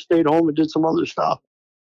I just stayed home and did some other stuff.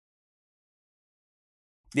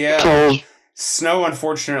 Yeah. So, snow,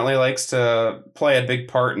 unfortunately, likes to play a big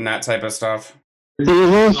part in that type of stuff.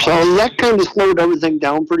 Mm-hmm. So that kind of slowed everything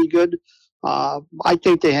down pretty good. I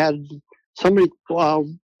think they had somebody,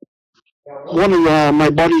 one of my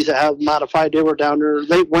buddies that have modified, they were down there.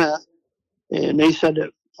 They went, and they said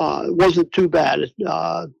it wasn't too bad.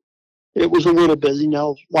 It was a little busy.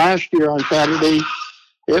 Now, last year on Saturday,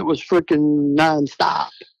 it was freaking nonstop.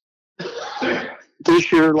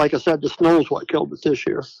 This year, like I said, the snow is what killed it this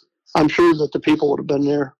year. I'm sure that the people would have been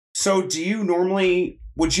there. So would you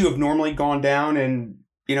have normally gone down and,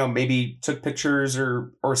 maybe took pictures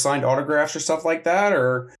or signed autographs or stuff like that?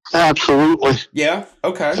 Or absolutely. Yeah?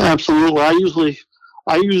 Okay. Absolutely. I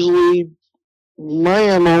usually,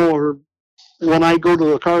 my MO, or when I go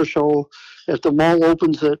to a car show, if the mall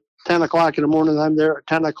opens at 10 o'clock in the morning, I'm there at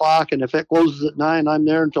 10 o'clock. And if it closes at 9, I'm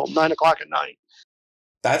there until 9 o'clock at night.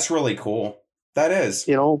 That's really cool. That is.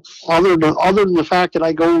 Other than the fact that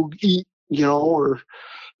I go eat, or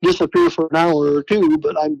disappear for an hour or two,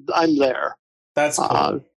 but I'm there. That's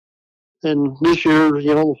cool. And this year,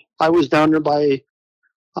 I was down there by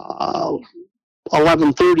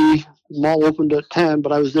 11:30. Mall opened at 10,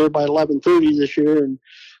 but I was there by 11:30 this year, and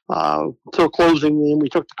till closing, and we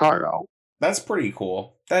took the car out. That's pretty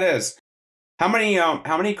cool. That is. How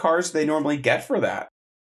many cars do they normally get for that?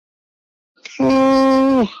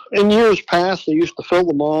 In years past, they used to fill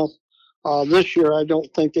them all. This year, I don't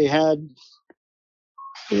think they had.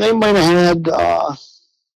 They might have had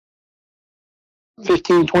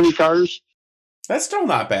 15, 20 cars. That's still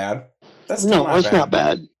not bad. That's not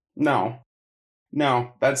bad. No,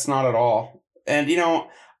 that's not at all. And,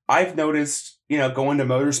 I've noticed, going to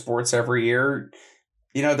motorsports every year,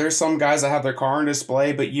 there's some guys that have their car on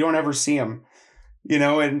display, but you don't ever see them,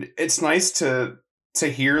 and it's nice to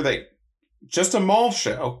hear that just a mall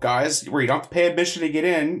show, guys, where you don't have to pay admission to get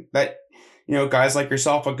in, that guys like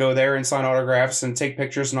yourself will go there and sign autographs and take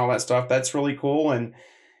pictures and all that stuff. That's really cool. And,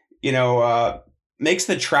 makes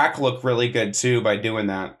the track look really good too by doing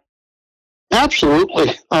that.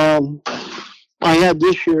 Absolutely. I had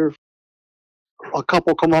this year a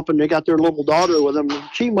couple come up and they got their little daughter with them.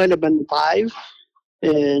 She might have been 5,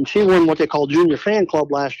 and she won what they call junior fan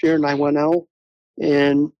club last year. And I went out,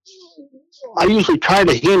 and I usually try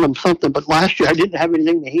to hand them something, but last year I didn't have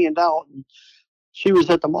anything to hand out. And she was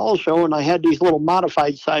at the mall show, and I had these little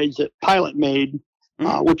modified sides that Pilot made,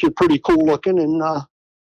 which are pretty cool looking. And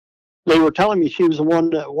they were telling me she was the one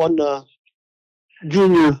that won the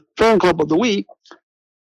junior fan club of the week.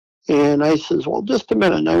 And I says, well, just a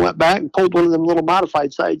minute. And I went back and pulled one of them little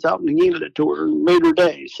modified sides out and handed it to her and made her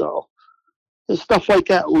day. So there's stuff like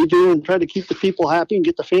that we do and try to keep the people happy and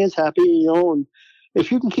get the fans happy, and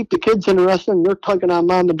if you can keep the kids interested and they're tugging on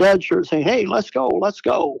mom and dad's shirt saying, hey, let's go.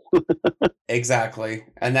 Exactly.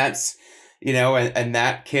 And that's, and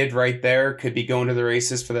that kid right there could be going to the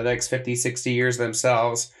races for the next 50, 60 years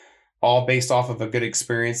themselves, all based off of a good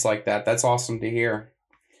experience like that. That's awesome to hear.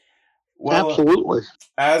 Well, absolutely.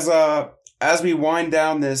 As we wind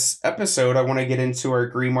down this episode, I want to get into our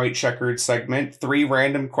green, white, checkered segment. 3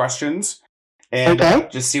 random questions. And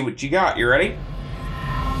just see what you got. You ready?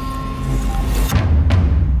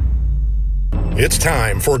 It's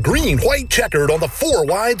time for green, white, checkered on the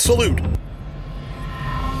 4-wide salute.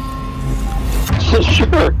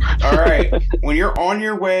 Sure. All right. When you're on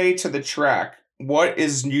your way to the track, what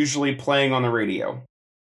is usually playing on the radio?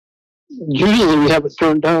 Usually we have it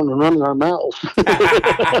turned down and running our mouths.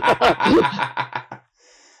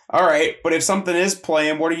 All right. But if something is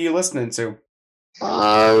playing, what are you listening to?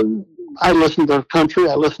 I listen to country.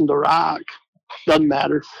 I listen to rock. Doesn't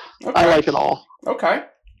matter. Okay. I like it all. Okay.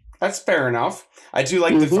 That's fair enough. I do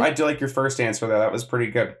like I do like your first answer though. That was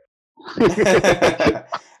pretty good.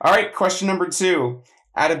 All right, question number 2.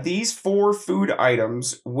 Out of these 4 food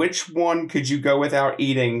items, which one could you go without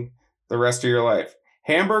eating the rest of your life?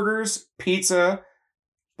 Hamburgers, pizza,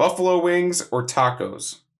 buffalo wings, or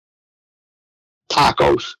tacos?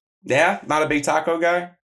 Tacos. Yeah, not a big taco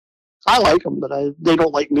guy? I like them, but they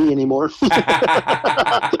don't like me anymore.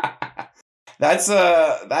 That's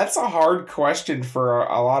a hard question for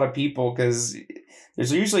a lot of people because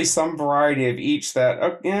there's usually some variety of each that,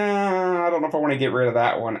 I don't know if I want to get rid of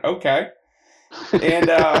that one. Okay. And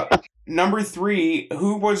number 3,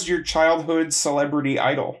 who was your childhood celebrity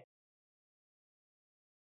idol?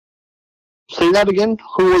 Say that again?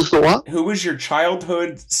 Who was the what? Who was your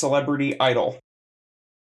childhood celebrity idol?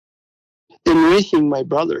 In racing, my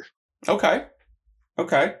brother. Okay.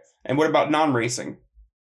 And what about non-racing?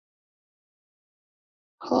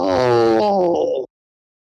 Oh,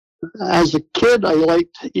 as a kid, I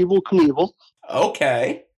liked Evel Knievel.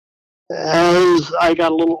 Okay. As I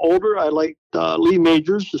got a little older, I liked Lee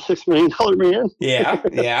Majors, the $6 Million Man.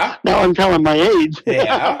 Yeah. Now I'm telling my age.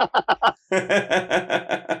 Yeah.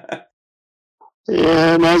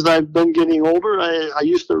 And as I've been getting older, I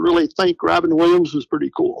used to really think Robin Williams was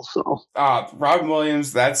pretty cool. So, Robin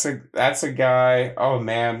Williams, that's a guy. Oh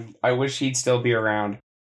man, I wish he'd still be around.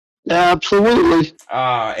 Absolutely.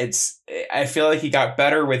 I feel like he got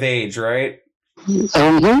better with age, right?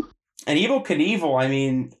 Mm-hmm. And Evel Knievel, I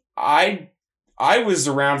mean, I was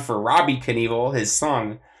around for Robbie Knievel, his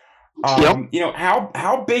son. Yep.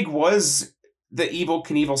 How big was the Evel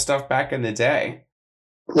Knievel stuff back in the day?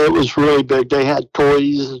 It was really big. They had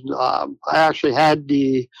toys. I actually had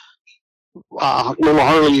the little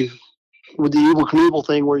Harley with the Evel Knievel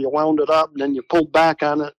thing where you wound it up and then you pulled back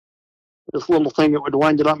on it. This little thing that would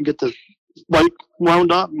wind it up and get the bike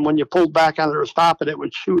wound up, and when you pulled back on it or stop it, it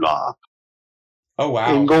would shoot off. Oh,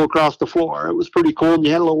 wow. And go across the floor. It was pretty cool. And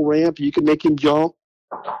you had a little ramp. You could make him jump.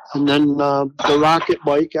 And then the rocket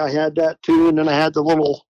bike, I had that too. And then I had the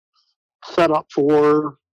little setup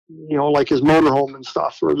for, like his motorhome and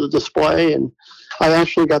stuff for the display. And I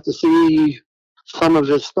actually got to see some of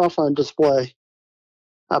his stuff on display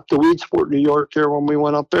up to Weedsport, New York there when we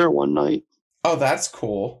went up there one night. Oh, that's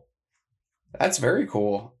cool. That's very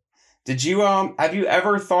cool. Did you have you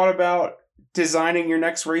ever thought about designing your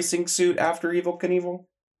next racing suit after Evel Knievel?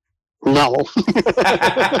 No.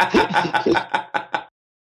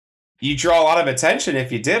 You draw a lot of attention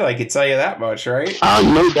if you did, I could tell you that much, right?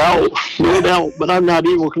 No doubt. But I'm not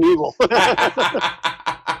Evel Knievel.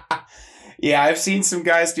 Yeah, I've seen some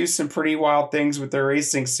guys do some pretty wild things with their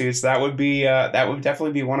racing suits. That would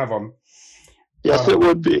definitely be one of them. Yes, it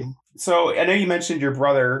would be. So I know you mentioned your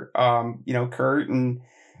brother, Kurt, and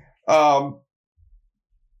how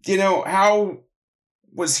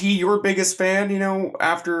was he your biggest fan?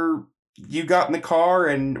 After you got in the car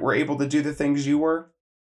and were able to do the things you were.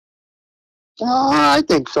 I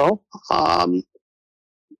think so.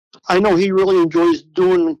 I know he really enjoys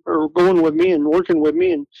doing or going with me and working with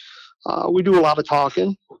me, and we do a lot of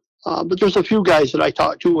talking. But there's a few guys that I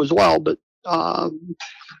talk to as well. But I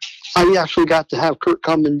actually got to have Kurt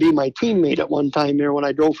come and be my teammate at one time there when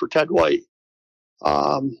I drove for Ted White.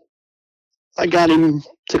 I got him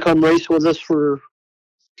to come race with us for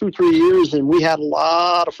 2-3 years, and we had a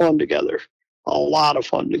lot of fun together. A lot of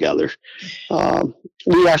fun together.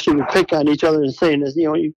 We actually would pick on each other and saying,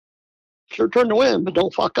 you sure turn to win, but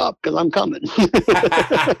don't fuck up because I'm coming.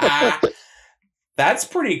 That's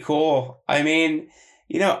pretty cool. I mean,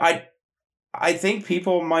 I think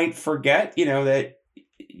people might forget, that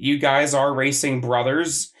you guys are racing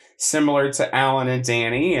brothers, similar to Alan and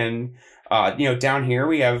Danny, and down here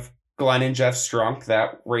we have Glenn and Jeff Strunk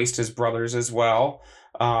that raced as brothers as well.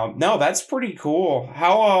 No, that's pretty cool.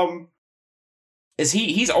 How is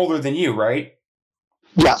he's older than you, right?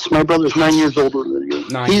 Yes, my brother's 9 years older than me.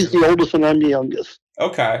 He's the oldest and I'm the youngest.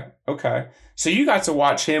 Okay. So you got to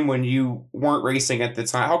watch him when you weren't racing at the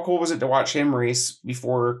time. How cool was it to watch him race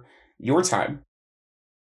before your time?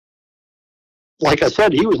 Like I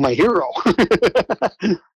said, he was my hero.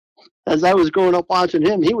 As I was growing up watching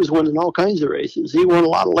him, he was winning all kinds of races. He won a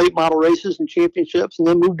lot of late model races and championships, and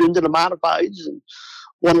then moved into the modifieds and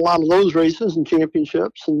won a lot of those races and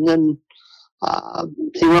championships. And then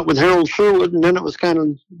he went with Harold Sherwood, and then it was kind of,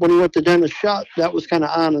 when he went to Dennis Shutt, that was kind of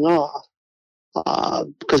on and off.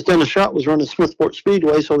 Because Dennis Shutt was running Smithport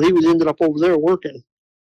Speedway, so he ended up over there working.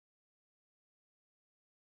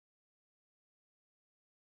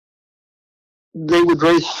 They would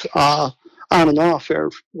race on and off there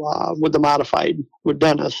with the modified with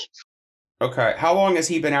Dennis. Okay. How long has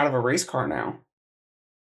he been out of a race car now?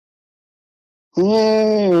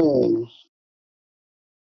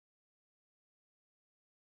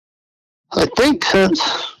 I think since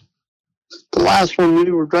the last one we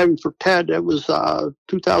were driving for Ted, that was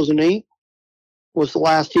 2008, was the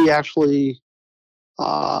last he actually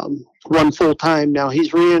run full time. Now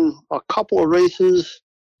he's ran a couple of races.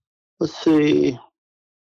 Let's see.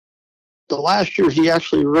 The last year he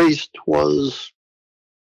actually raced was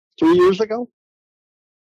 3 years ago.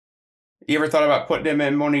 You ever thought about putting him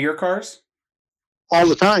in one of your cars? All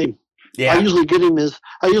the time. Yeah. I usually get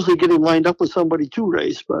him lined up with somebody to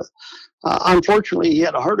race, but unfortunately he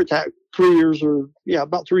had a heart attack about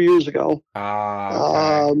 3 years ago.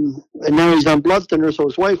 Okay. And now he's on blood thinner, so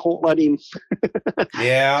his wife won't let him.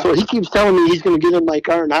 Yeah. So he keeps telling me he's going to get in my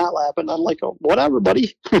car and hot lap, and I'm like, oh, whatever,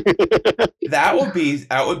 buddy. That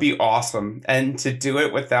would be awesome, and to do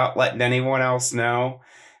it without letting anyone else know,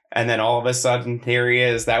 and then all of a sudden here he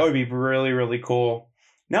is. That would be really, really cool.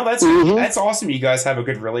 No, that's awesome. You guys have a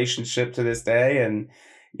good relationship to this day, and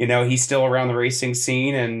he's still around the racing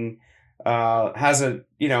scene and hasn't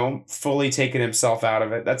fully taken himself out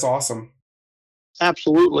of it. That's awesome.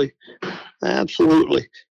 Absolutely. There's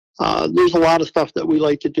a lot of stuff that we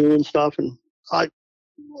like to do and stuff, and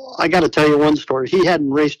I got to tell you one story. He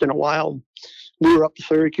hadn't raced in a while. We were up to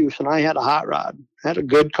Syracuse, and I had a hot rod. I had a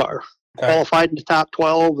good car. Okay. Qualified in the top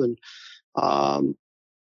 12, and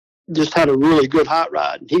just had a really good hot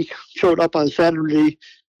rod. He showed up on Saturday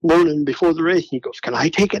morning before the race, and he goes, "Can I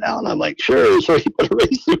take it out?" And I'm like, "Sure." So he put a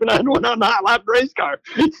race suit on, went on the hot lap race car.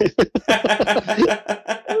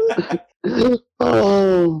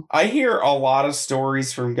 Oh. I hear a lot of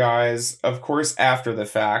stories from guys, of course, after the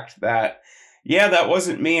fact that, yeah, that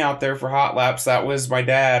wasn't me out there for hot laps. That was my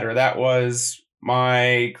dad, or that was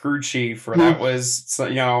my crew chief, or that was,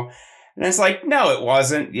 and it's like, no, it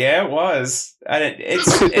wasn't. Yeah, it was. And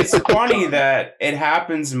it's funny that it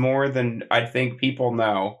happens more than I think people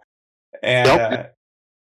know. And,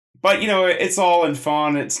 but, it's all in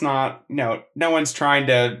fun. It's not, no one's trying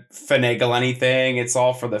to finagle anything. It's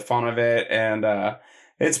all for the fun of it. And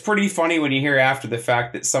it's pretty funny when you hear after the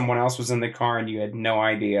fact that someone else was in the car and you had no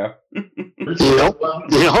idea. Yep.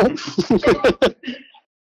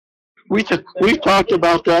 We talked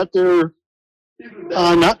about that there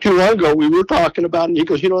not too long ago. We were talking about it, and he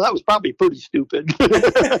goes, that was probably pretty stupid.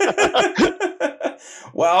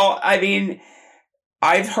 Well, I mean,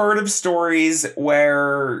 I've heard of stories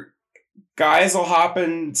where guys will hop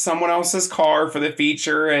in someone else's car for the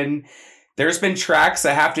feature, and there's been tracks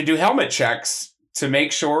that have to do helmet checks to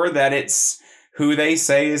make sure that it's who they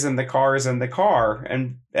say is in the car is in the car.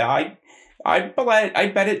 And I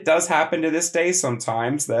bet it does happen to this day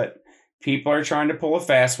sometimes that people are trying to pull a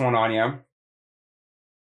fast one on you.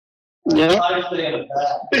 Yeah.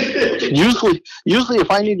 Usually, if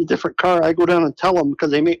I need a different car, I go down and tell them because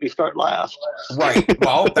they make me start last. Right.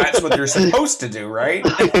 Well, that's what they're supposed to do, right?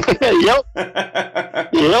 Yep.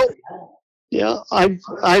 Yeah.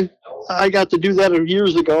 I got to do that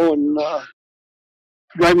years ago, and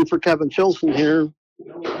driving for Kevin Chilson here,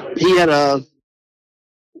 he had a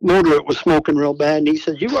motor that was smoking real bad, and he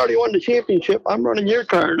said, "You already won the championship. I'm running your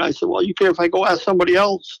car." And I said, "Well, you care if I go ask somebody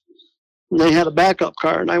else?" And they had a backup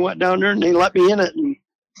car, and I went down there, and they let me in it, and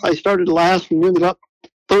I started last and ended up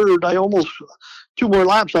third. I almost 2 more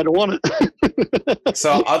laps, I'd have won it.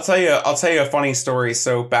 So I'll tell you a funny story.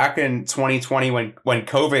 So back in 2020, when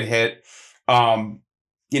COVID hit,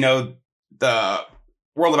 the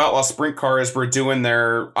World of Outlaw sprint cars were doing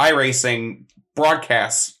their iRacing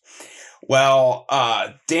broadcasts. Well,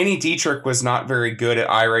 Danny Dietrich was not very good at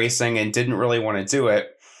iRacing and didn't really want to do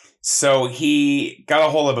it. So he got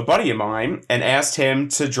a hold of a buddy of mine and asked him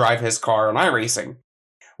to drive his car on iRacing.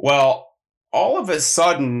 Well, all of a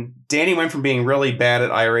sudden, Danny went from being really bad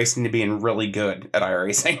at iRacing to being really good at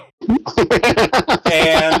iRacing.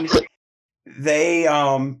 And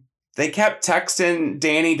they kept texting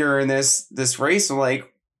Danny during this race and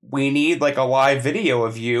like, "We need like a live video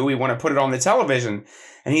of you. We want to put it on the television."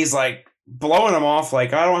 And he's like blowing them off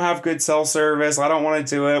like, "I don't have good cell service. I don't want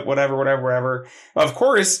to do it. Whatever. Of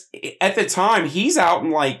course, at the time, he's out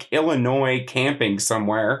in like Illinois camping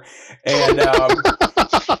somewhere. And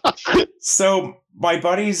so my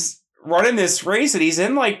buddy's running this race and he's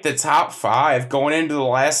in like the top 5 going into the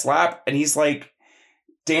last lap. And he's like,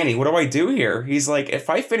 "Danny, what do I do here?" He's like,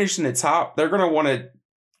 "If I finish in the top, they're going to want to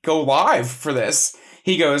go live for this."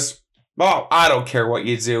 He goes, "Well, I don't care what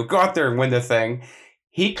you do. Go out there and win the thing."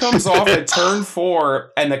 He comes off at turn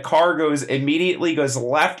 4 and the car immediately goes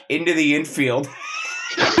left into the infield.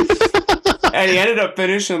 And he ended up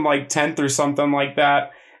finishing like 10th or something like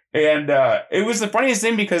that. And it was the funniest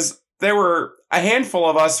thing because there were a handful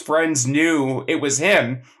of us friends knew it was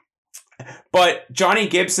him. But Johnny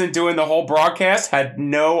Gibson doing the whole broadcast had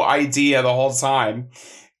no idea the whole time.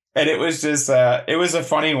 And it was just, it was a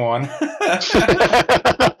funny one.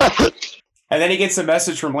 And then he gets a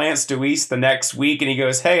message from Lance Deweese the next week and he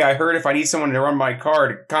goes, "Hey, I heard if I need someone to run my car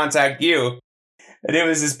to contact you." And it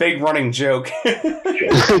was this big running joke.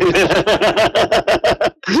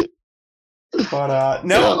 But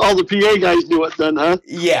no. All the PA guys knew it then, huh?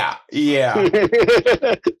 Yeah.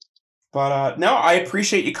 But no, I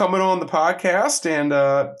appreciate you coming on the podcast and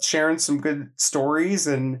sharing some good stories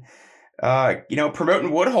and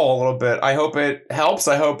promoting Woodhull a little bit. I hope it helps.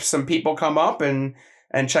 I hope some people come up and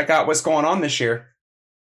check out what's going on this year.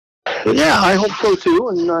 Yeah, I hope so too.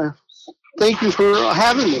 And thank you for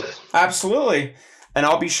having me. Absolutely. And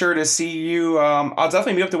I'll be sure to see you. I'll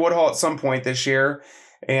definitely meet up to Woodhull at some point this year.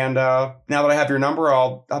 And now that I have your number,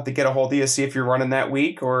 I'll have to get a hold of you, see if you're running that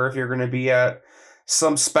week or if you're going to be at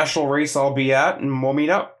some special race I'll be at, and we'll meet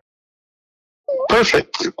up.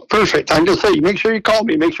 Perfect. I'm going to say, make sure you call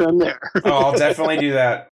me. Make sure I'm there. Oh, I'll definitely do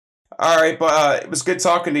that. All right. But it was good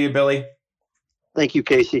talking to you, Billy. Thank you,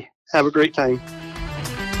 Casey. Have a great time.